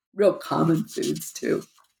 real common foods too.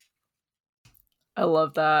 I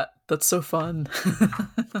love that. That's so fun.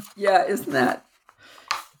 Yeah, isn't that?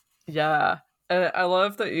 Yeah. I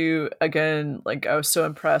love that you, again, like, I was so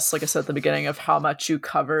impressed, like I said at the beginning, of how much you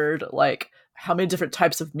covered, like, how many different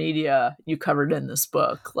types of media you covered in this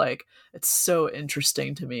book. Like, it's so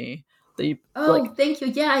interesting to me that you, thank you.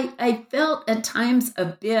 Yeah, I felt at times a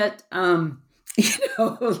bit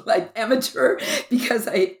like amateur, because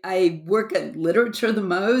I work at literature the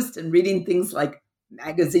most and reading things like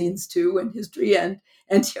magazines too and history. And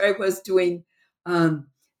here I was doing um,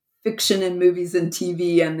 fiction and movies and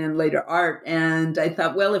TV and then later art. And I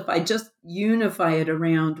thought, well, if I just unify it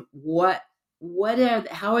around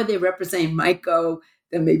how are they representing Maiko,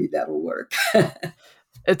 then maybe that'll work.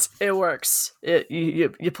 It works.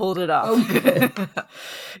 You pulled it off. Oh, good.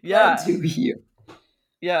 Yeah. Glad to hear.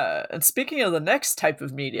 Yeah. And speaking of the next type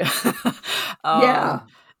of media, Yeah.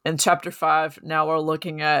 in chapter 5, now we're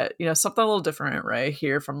looking at, something a little different, right?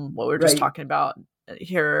 Here from what we were just Right. talking about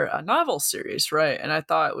here, a novel series, right? And I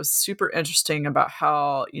thought it was super interesting about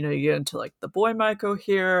how, you get into like the boy Maiko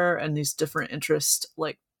here and these different interests,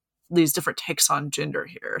 like these different takes on gender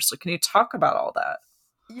here. So can you talk about all that?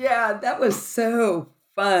 Yeah, that was so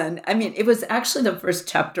fun. I mean, it was actually the first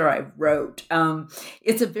chapter I wrote.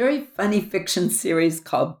 It's a very funny fiction series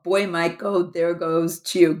called Boy Maiko, There Goes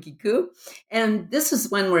Chiyogiku. And this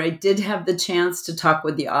is one where I did have the chance to talk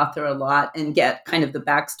with the author a lot and get kind of the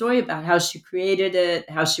backstory about how she created it,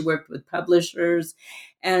 how she worked with publishers,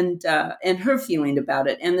 and her feeling about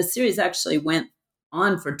it. And the series actually went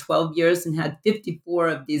on for 12 years and had 54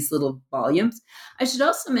 of these little volumes. I should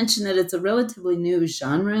also mention that it's a relatively new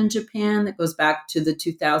genre in Japan that goes back to the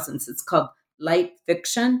 2000s. It's called light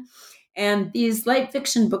fiction. And these light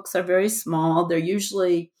fiction books are very small. They're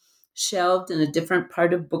usually shelved in a different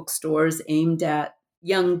part of bookstores aimed at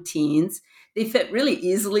young teens. They fit really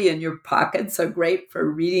easily in your pocket, so great for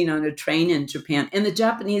reading on a train in Japan. And the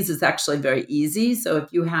Japanese is actually very easy. So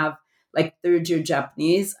if you have like third year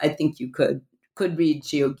Japanese, I think you could read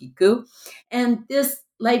Chiyogiku. And this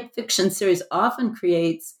light fiction series often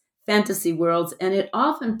creates fantasy worlds, and it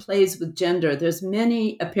often plays with gender. There's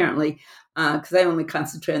many, apparently, because I only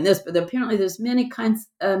concentrate on this, but apparently there's many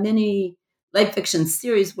light fiction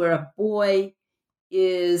series where a boy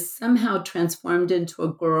is somehow transformed into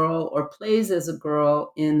a girl or plays as a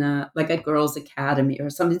girl in a girls' academy or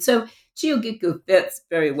something. So Chiyogiku fits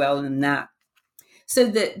very well in that. So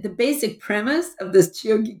the basic premise of this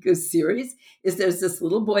Chiyogiku series is there's this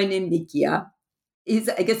little boy named Mikiya. He's,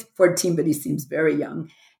 I guess, 14, but he seems very young.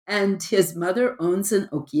 And his mother owns an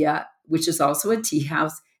okiya, which is also a tea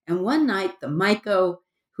house. And one night, the Maiko,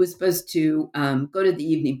 who's supposed to go to the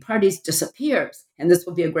evening parties, disappears. And this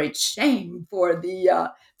will be a great shame for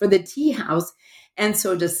the tea house. And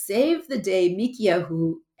so to save the day, Mikiya,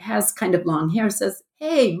 who has kind of long hair, says,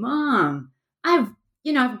 "Hey, Mom, I've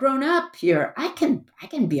grown up here. I can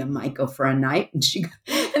be a Maiko for a night."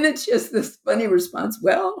 And then she has this funny response,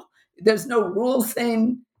 "Well, there's no rule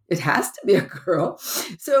saying it has to be a girl."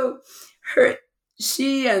 So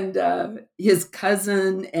she and his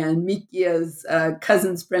cousin and Mikiya's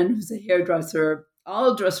cousin's friend, who's a hairdresser,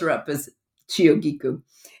 all dress her up as Chiyogiku.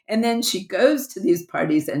 And then she goes to these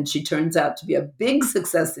parties and she turns out to be a big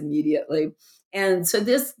success immediately. And so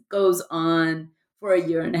this goes on for a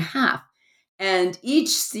year and a half. And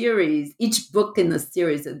each book in the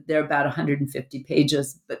series, they're about 150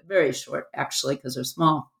 pages, but very short, actually, because they're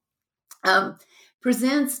small,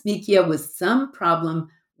 presents Mikiya with some problem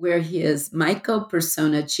where his Maiko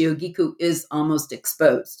persona, Chiyogiku, is almost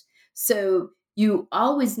exposed. So you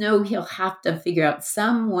always know he'll have to figure out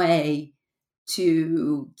some way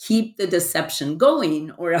to keep the deception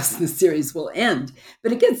going, or else the series will end.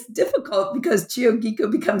 But it gets difficult because Chiyogiku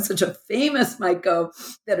becomes such a famous Maiko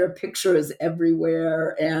that her picture is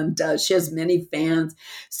everywhere, and she has many fans.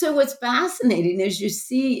 So what's fascinating is you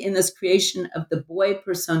see in this creation of the boy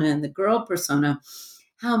persona and the girl persona,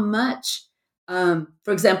 how much,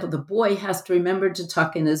 for example, the boy has to remember to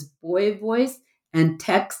talk in his boy voice and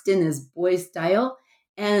text in his boy style.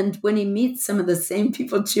 And when he meets some of the same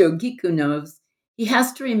people Chiyogiku knows, he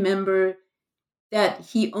has to remember that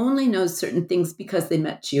he only knows certain things because they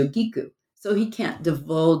met Chiyogiku. So he can't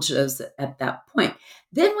divulge those at that point.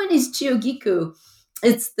 Then when he's Chiyogiku,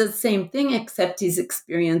 it's the same thing, except he's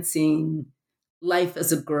experiencing life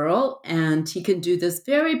as a girl, and he can do this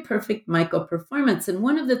very perfect Maiko performance. And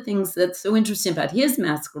one of the things that's so interesting about his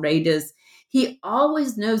Masquerade is he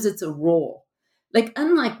always knows it's a role. Like,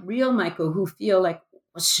 unlike real Maiko who feel like,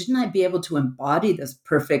 well, shouldn't I be able to embody this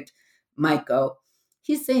perfect Maiko?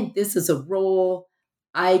 He's saying this is a role.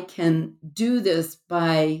 I can do this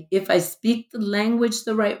by, if I speak the language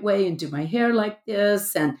the right way and do my hair like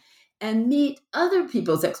this and meet other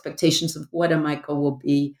people's expectations of what a Maiko will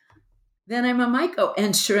be, then I'm a Maiko.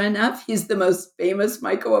 And sure enough, he's the most famous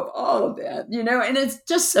Maiko of all of that, and it's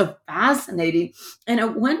just so fascinating. And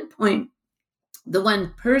at one point, the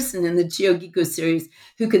one person in the Chiyogiku series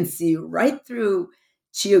who can see right through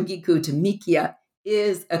Chiyogiku to Mikiya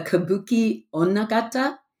is a kabuki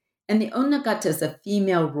onnagata. And the Onagata is a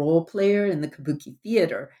female role player in the kabuki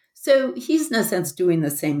theater. So he's in a sense doing the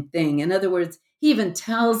same thing. In other words, he even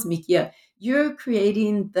tells Mikia, you're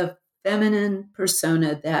creating the feminine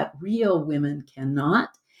persona that real women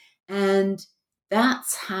cannot. And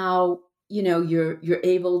that's how, you're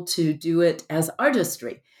able to do it as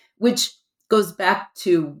artistry, which goes back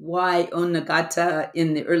to why Onagata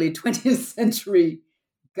in the early 20th century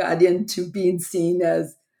got into being seen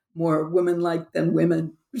as more woman-like than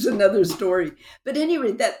women. There's another story. But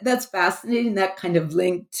anyway, that's fascinating, that kind of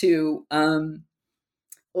link to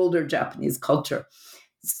older Japanese culture.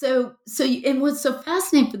 And what's so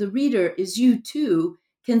fascinating for the reader is you too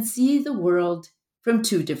can see the world from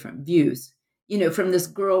two different views, from this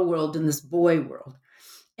girl world and this boy world.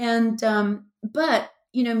 And but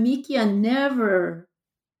Mikia never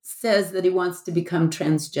says that he wants to become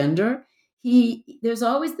transgender. There's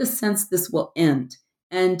always the sense this will end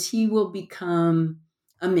and he will become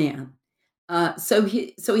a man. So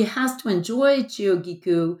he has to enjoy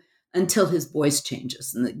Chiyogiku until his voice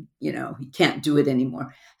changes and he can't do it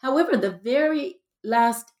anymore. However, the very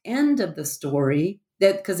last end of the story,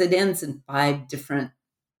 that because it ends in 5 different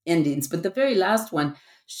endings, but the very last one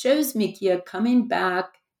shows Mikia coming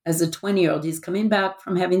back as a 20-year-old. He's coming back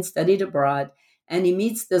from having studied abroad, and he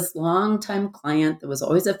meets this longtime client that was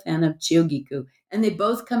always a fan of Chiyogiku, and they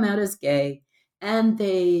both come out as gay, and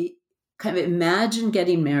they kind of imagine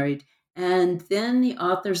getting married. And then the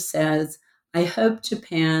author says, I hope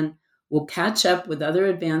Japan will catch up with other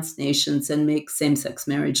advanced nations and make same-sex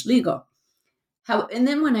marriage legal. And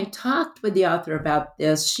then when I talked with the author about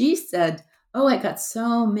this, she said, oh, I got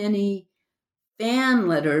so many fan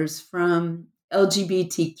letters from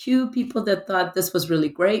LGBTQ people that thought this was really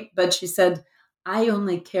great. But she said, I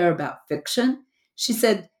only care about fiction. She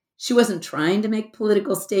said she wasn't trying to make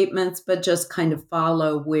political statements, but just kind of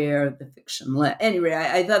follow where the fiction led. Anyway,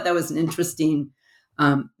 I thought that was an interesting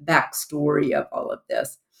backstory of all of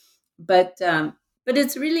this. But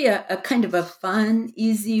it's really a kind of a fun,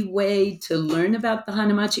 easy way to learn about the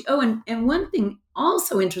Hanamachi. Oh, and one thing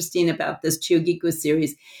also interesting about this Chiyogiku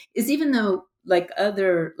series is even though like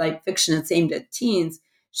other like fiction that's aimed at teens,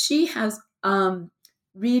 she has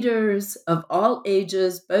readers of all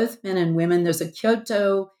ages, both men and women. There's a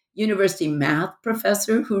Kyoto University math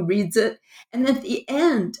professor who reads it. And at the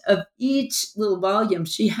end of each little volume,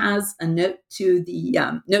 she has a note to the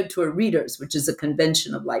note to her readers, which is a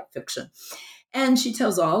convention of light fiction. And she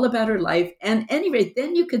tells all about her life. And anyway,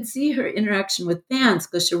 then you could see her interaction with fans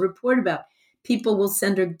because she'll report about people will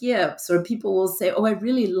send her gifts or people will say, oh, I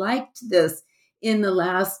really liked this in the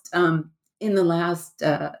last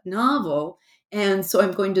novel. And so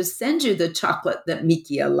I'm going to send you the chocolate that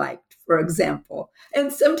Mikia liked, for example.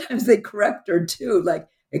 And sometimes they correct her too, like,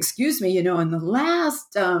 excuse me, in the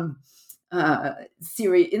last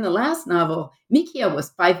series, in the last novel, Mikia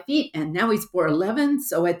was 5 feet and now he's 4'11".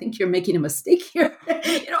 So I think you're making a mistake here.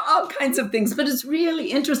 All kinds of things. But it's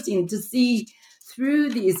really interesting to see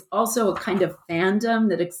through these also a kind of fandom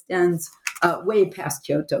that extends way past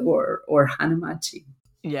Kyoto or Hanamachi.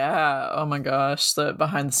 Yeah. Oh my gosh. The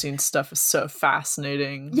behind the scenes stuff is so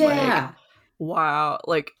fascinating. Yeah. Like, wow.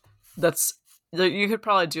 Like you could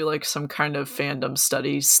probably do like some kind of fandom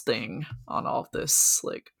studies thing on all of this,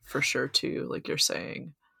 like for sure too, like you're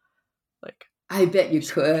saying. Like I bet you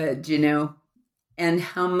could, and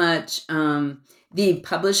how much the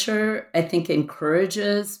publisher, I think,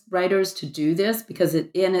 encourages writers to do this because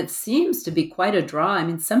it seems to be quite a draw. I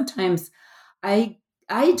mean, sometimes I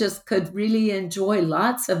just could really enjoy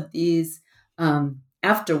lots of these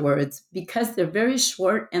afterwards because they're very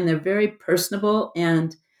short and they're very personable.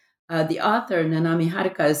 And the author, Nanami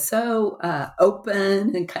Haruka, is so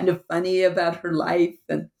open and kind of funny about her life.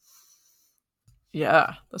 And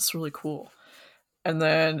yeah, that's really cool. And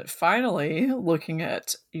then finally, looking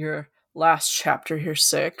at your last chapter here,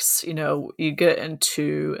 6, you get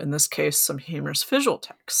into, in this case, some humorous visual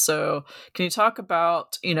text. So can you talk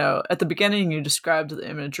about, at the beginning you described the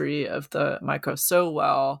imagery of the Maiko so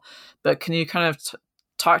well, but can you kind of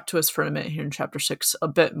talk to us for a minute here in chapter 6 a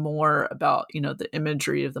bit more about, the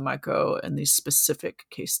imagery of the Maiko and these specific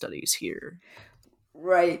case studies here?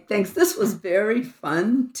 Right. Thanks. This was very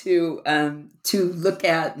fun to look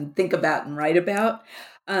at and think about and write about.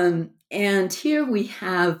 And here we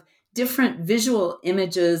have different visual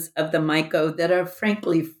images of the Maiko that are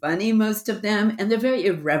frankly funny, most of them, and they're very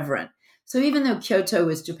irreverent. So even though Kyoto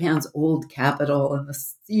is Japan's old capital and the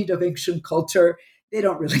seat of ancient culture, they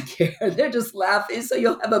don't really care. They're just laughing. So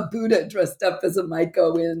you'll have a Buddha dressed up as a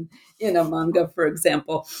Maiko in a manga, for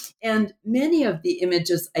example. And many of the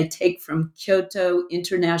images I take from Kyoto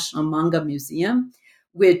International Manga Museum,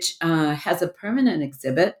 which has a permanent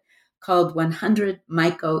exhibit called 100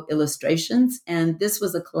 Maiko Illustrations. And this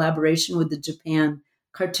was a collaboration with the Japan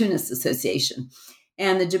Cartoonists Association.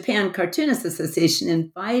 And the Japan Cartoonists Association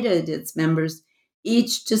invited its members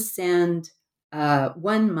each to send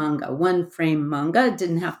one manga, one frame manga. It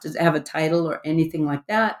didn't have to have a title or anything like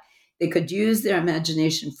that. They could use their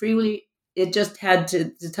imagination freely. It just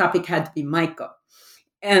the topic had to be Maiko.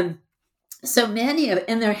 And so many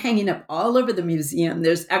and they're hanging up all over the museum.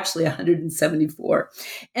 There's actually 174.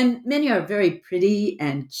 And many are very pretty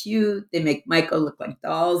and cute. They make Maiko look like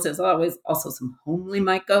dolls. There's always also some homely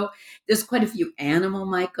Maiko. There's quite a few animal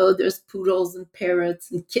Maiko. There's poodles and parrots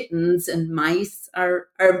and kittens and mice are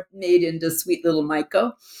made into sweet little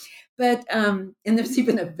Maiko. But, and there's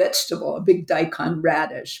even a vegetable, a big daikon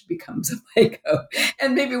radish becomes a Maiko.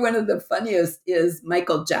 And maybe one of the funniest is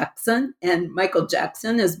Michael Jackson. And Michael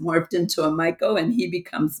Jackson is morphed into a Maiko and he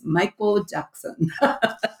becomes Michael Jackson.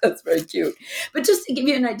 That's very cute. But just to give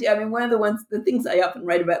you an idea, I mean, one of the things I often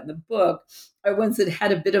write about in the book are ones that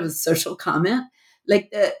had a bit of a social comment. Like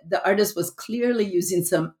the artist was clearly using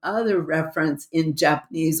some other reference in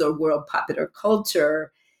Japanese or world popular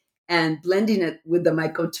culture and blending it with the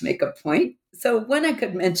Maiko to make a point. So one I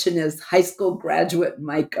could mention is High School Graduate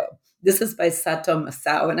Maiko. This is by Sato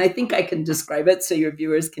Masao, and I think I can describe it so your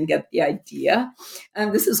viewers can get the idea.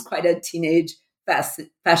 This is quite a teenage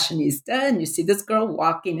fashionista, and you see this girl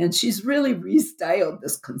walking, and she's really restyled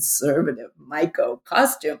this conservative Maiko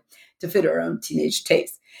costume to fit her own teenage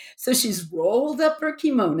taste. So she's rolled up her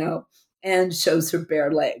kimono and shows her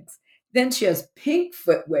bare legs. Then she has pink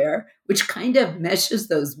footwear, which kind of meshes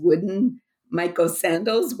those wooden Maiko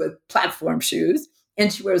sandals with platform shoes.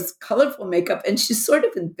 And she wears colorful makeup, and she sort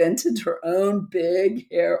of invented her own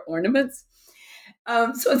big hair ornaments.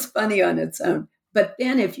 So it's funny on its own. But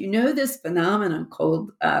then if you know this phenomenon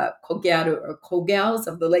called kogyaru or kogals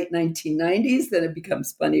of the late 1990s, then it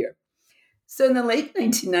becomes funnier. So in the late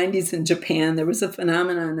 1990s in Japan, there was a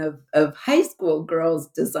phenomenon of high school girls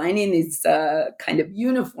designing these kind of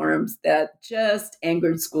uniforms that just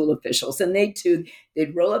angered school officials. And they too,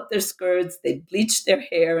 they'd roll up their skirts, they'd bleach their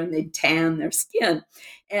hair, and they'd tan their skin.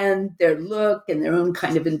 And their look and their own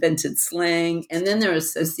kind of invented slang, and then their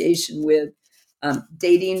association with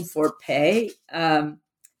dating for pay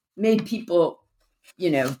made people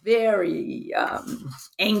very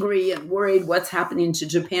angry and worried what's happening to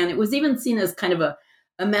Japan. It was even seen as kind of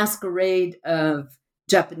a masquerade of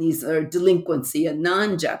Japanese or delinquency and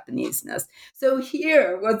non-Japaneseness. So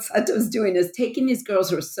here, what Sato's doing is taking these girls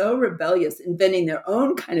who are so rebellious, inventing their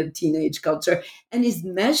own kind of teenage culture, and he's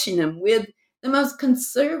meshing them with the most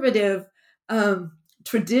conservative,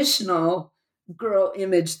 traditional girl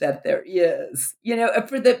image that there is.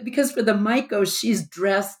 Because for the Maiko, she's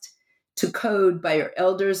dressed to code by her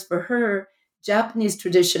elders. For her, Japanese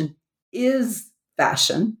tradition is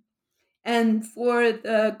fashion. And for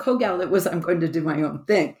the kogal, it was, I'm going to do my own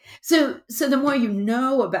thing. So the more you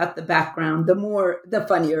know about the background, the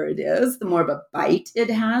funnier it is, the more of a bite it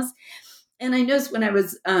has. And I noticed when I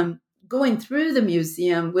was going through the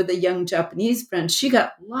museum with a young Japanese friend, she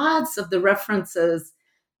got lots of the references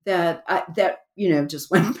that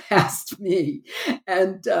just went past me.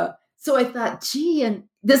 And so I thought, gee, and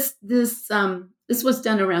this was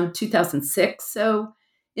done around 2006. So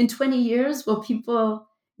in 20 years, will people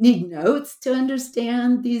need notes to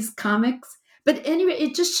understand these comics? But anyway,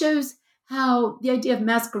 it just shows how the idea of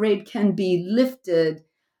masquerade can be lifted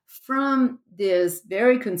from this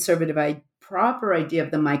very conservative, proper idea of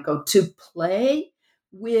the Maiko to play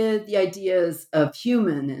with the ideas of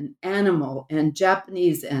human and animal and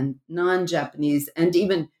Japanese and non-Japanese, and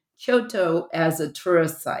even Kyoto as a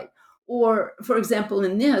tourist site. Or, for example,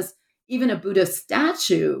 in this, even a Buddha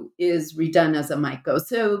statue is redone as a Maiko.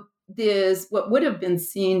 So there's what would have been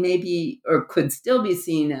seen maybe, or could still be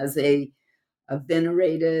seen as a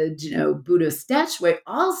venerated, Buddha statue,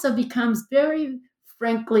 also becomes very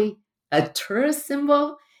frankly a tourist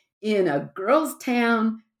symbol in a girls'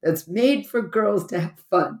 town that's made for girls to have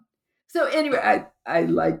fun. So anyway, I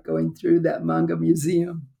like going through that manga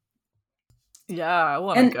museum. Yeah, I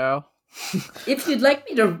want to go. If you'd like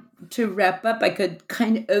me to wrap up, I could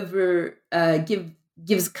kind of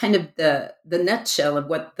gives kind of the nutshell of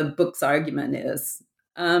what the book's argument is.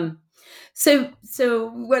 So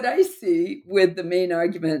what I see with the main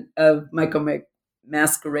argument of Maiko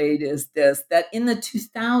Masquerade is this: that in the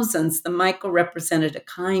 2000s, the Maiko represented a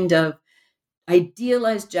kind of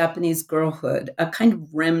idealized Japanese girlhood, a kind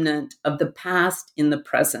of remnant of the past in the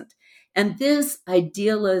present. And this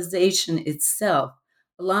idealization itself,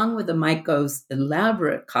 along with the Maiko's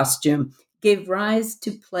elaborate costume, gave rise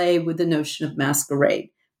to play with the notion of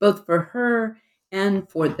masquerade, both for her and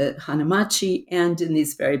for the Hanamachi, and in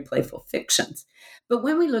these very playful fictions. But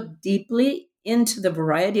when we look deeply into the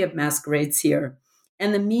variety of masquerades here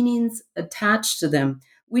and the meanings attached to them,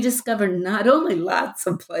 we discover not only lots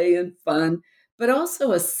of play and fun, but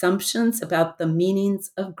also assumptions about the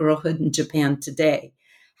meanings of girlhood in Japan today,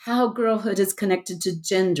 how girlhood is connected to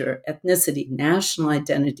gender, ethnicity, national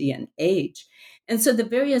identity, and age. And so the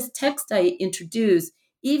various texts I introduce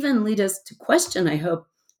even lead us to question, I hope,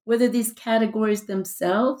 whether these categories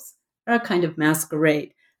themselves are a kind of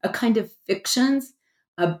masquerade, a kind of fictions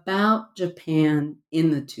about Japan in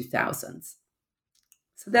the 2000s.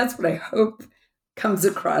 So that's what I hope comes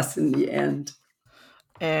across in the end.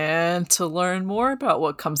 And to learn more about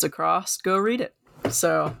what comes across, go read it.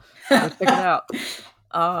 So go check it out.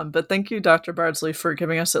 But thank you, Dr. Bardsley, for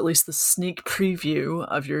giving us at least the sneak preview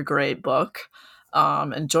of your great book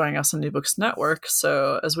and joining us on New Books Network.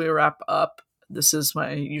 So as we wrap up, this is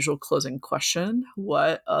my usual closing question.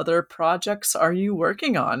 What other projects are you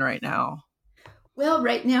working on right now? Well,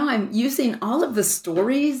 right now I'm using all of the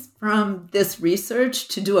stories from this research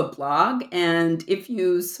to do a blog. And if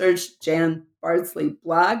you search Jan Bardsley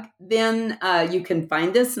blog, then you can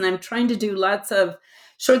find this. And I'm trying to do lots of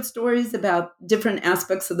short stories about different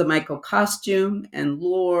aspects of the Maiko costume and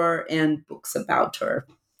lore and books about her.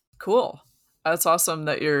 Cool. That's awesome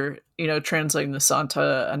that you're, translating this onto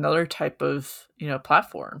another type of,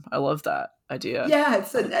 platform. I love that idea. Yeah,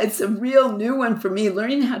 it's a real new one for me,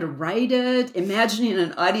 learning how to write it, imagining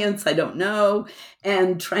an audience I don't know,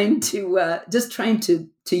 and trying to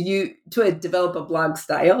develop a blog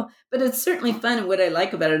style. But it's certainly fun, and what I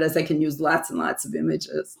like about it is I can use lots and lots of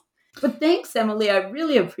images. But thanks, Emily. I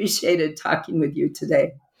really appreciated talking with you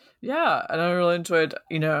today. Yeah, and I really enjoyed,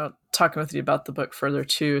 talking with you about the book further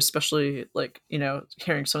too, especially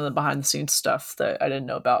hearing some of the behind the scenes stuff that I didn't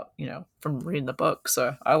know about, from reading the book.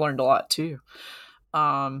 So I learned a lot too.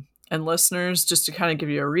 And listeners, just to kind of give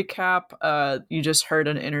you a recap, you just heard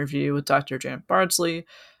an interview with Dr. Jan Bardsley,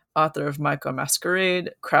 author of Maiko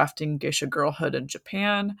Masquerade, Crafting Geisha Girlhood in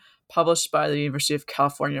Japan, published by the University of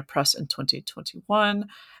California Press in 2021.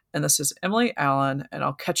 And this is Emily Allen, and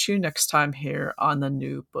I'll catch you next time here on the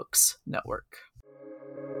New Books Network.